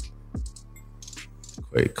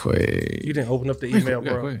 You didn't open up the email,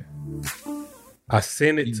 bro. I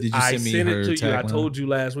sent it. I sent it to you. I told you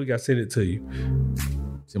last week. I sent it to you.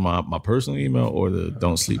 Is it my personal email or the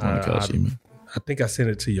Don't Sleep on the Couch email? I think I sent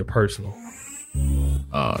it to your personal.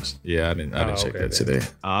 Yeah, I didn't check that today.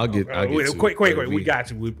 I'll get Quay. We got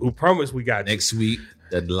you. We promise we got you. Next week,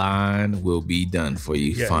 the line will be done for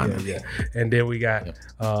you finally. Yeah. And then we got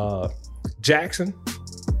Jackson.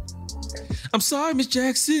 I'm sorry, Miss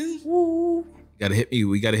Jackson. Woo. Gotta hit me.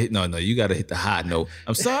 We gotta hit. No, you gotta hit the high note.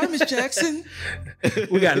 I'm sorry, Miss Jackson.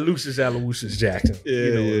 We got Lucius Aloysius Jackson.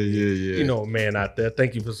 Yeah. You know, a man out there.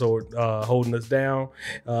 Thank you for holding us down.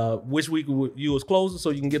 Which week you was closing so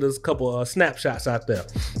you can get us a couple snapshots out there.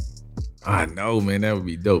 I know, man. That would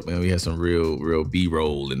be dope, man. We had some real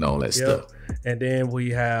B-roll and all that stuff. And then we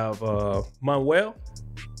have Manuel.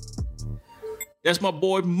 That's my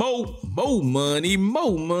boy Mo Money.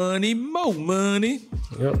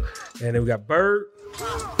 Yep. And then we got Birdman.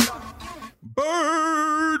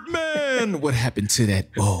 What happened to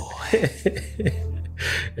that boy?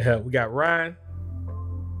 Yeah, we got Ryan.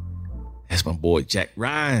 That's my boy Jack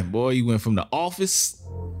Ryan. Boy, you went from The Office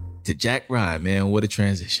to Jack Ryan, man. What a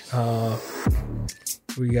transition.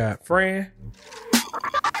 We got Fran.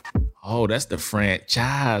 Oh, that's the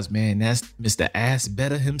franchise, man. That's Mr. Ass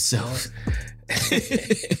Better himself.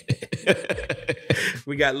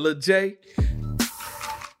 We got Lil J.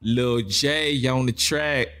 Lil J, you on the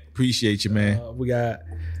track. Appreciate you, man. We got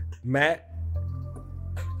Matt.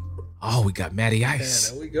 Oh, we got Matty Ice.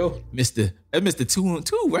 Yeah, there we go. Mr.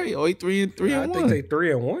 2-2, right? Oh, he 3-1. I think they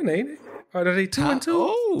 3-1, ain't it? Or are they 2-2?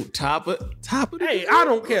 Oh, top of the Hey, I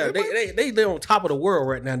don't care. They're on top of the world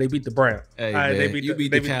right now. They beat the Browns. Hey, man, you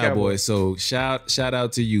beat the Cowboys. So shout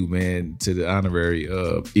out to you, man, to the honorary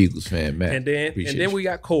Eagles fan, Matt. And then we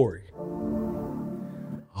got Corey.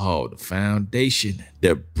 Oh, the foundation,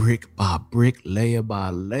 the brick by brick, layer by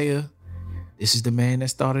layer. This is the man that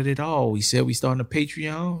started it all. We said we started a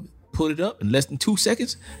Patreon, put it up in less than 2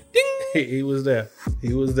 seconds. Ding! He was there.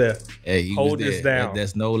 Hey, he hold was there. this down.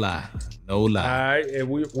 That's no lie. All right, and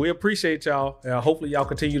we appreciate y'all. Hopefully y'all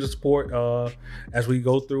continue to support as we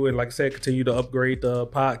go through and, like I said, continue to upgrade the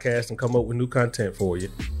podcast and come up with new content for you.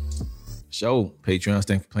 Show Patreon,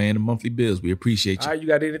 thanks for paying the monthly bills. We appreciate you. All right, you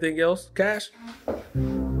got anything else, Cash?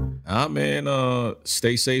 Man,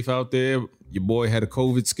 stay safe out there. Your boy had a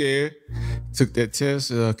COVID scare, took that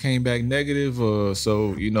test, came back negative.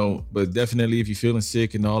 But definitely if you're feeling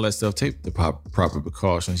sick and all that stuff, take the proper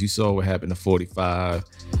precautions. You saw what happened to 45.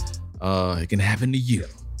 It can happen to you.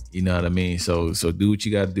 You know what I mean? So do what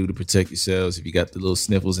you got to do to protect yourselves. If you got the little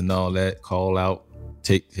sniffles and all that, call out,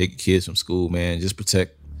 take your kids from school, man. Just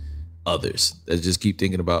protect others. Just keep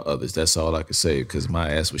thinking about others. That's all I can say because my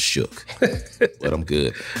ass was shook, but I'm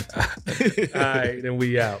good. All right, then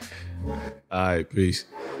we out. All right, peace.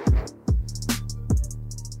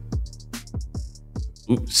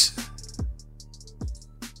 Oops.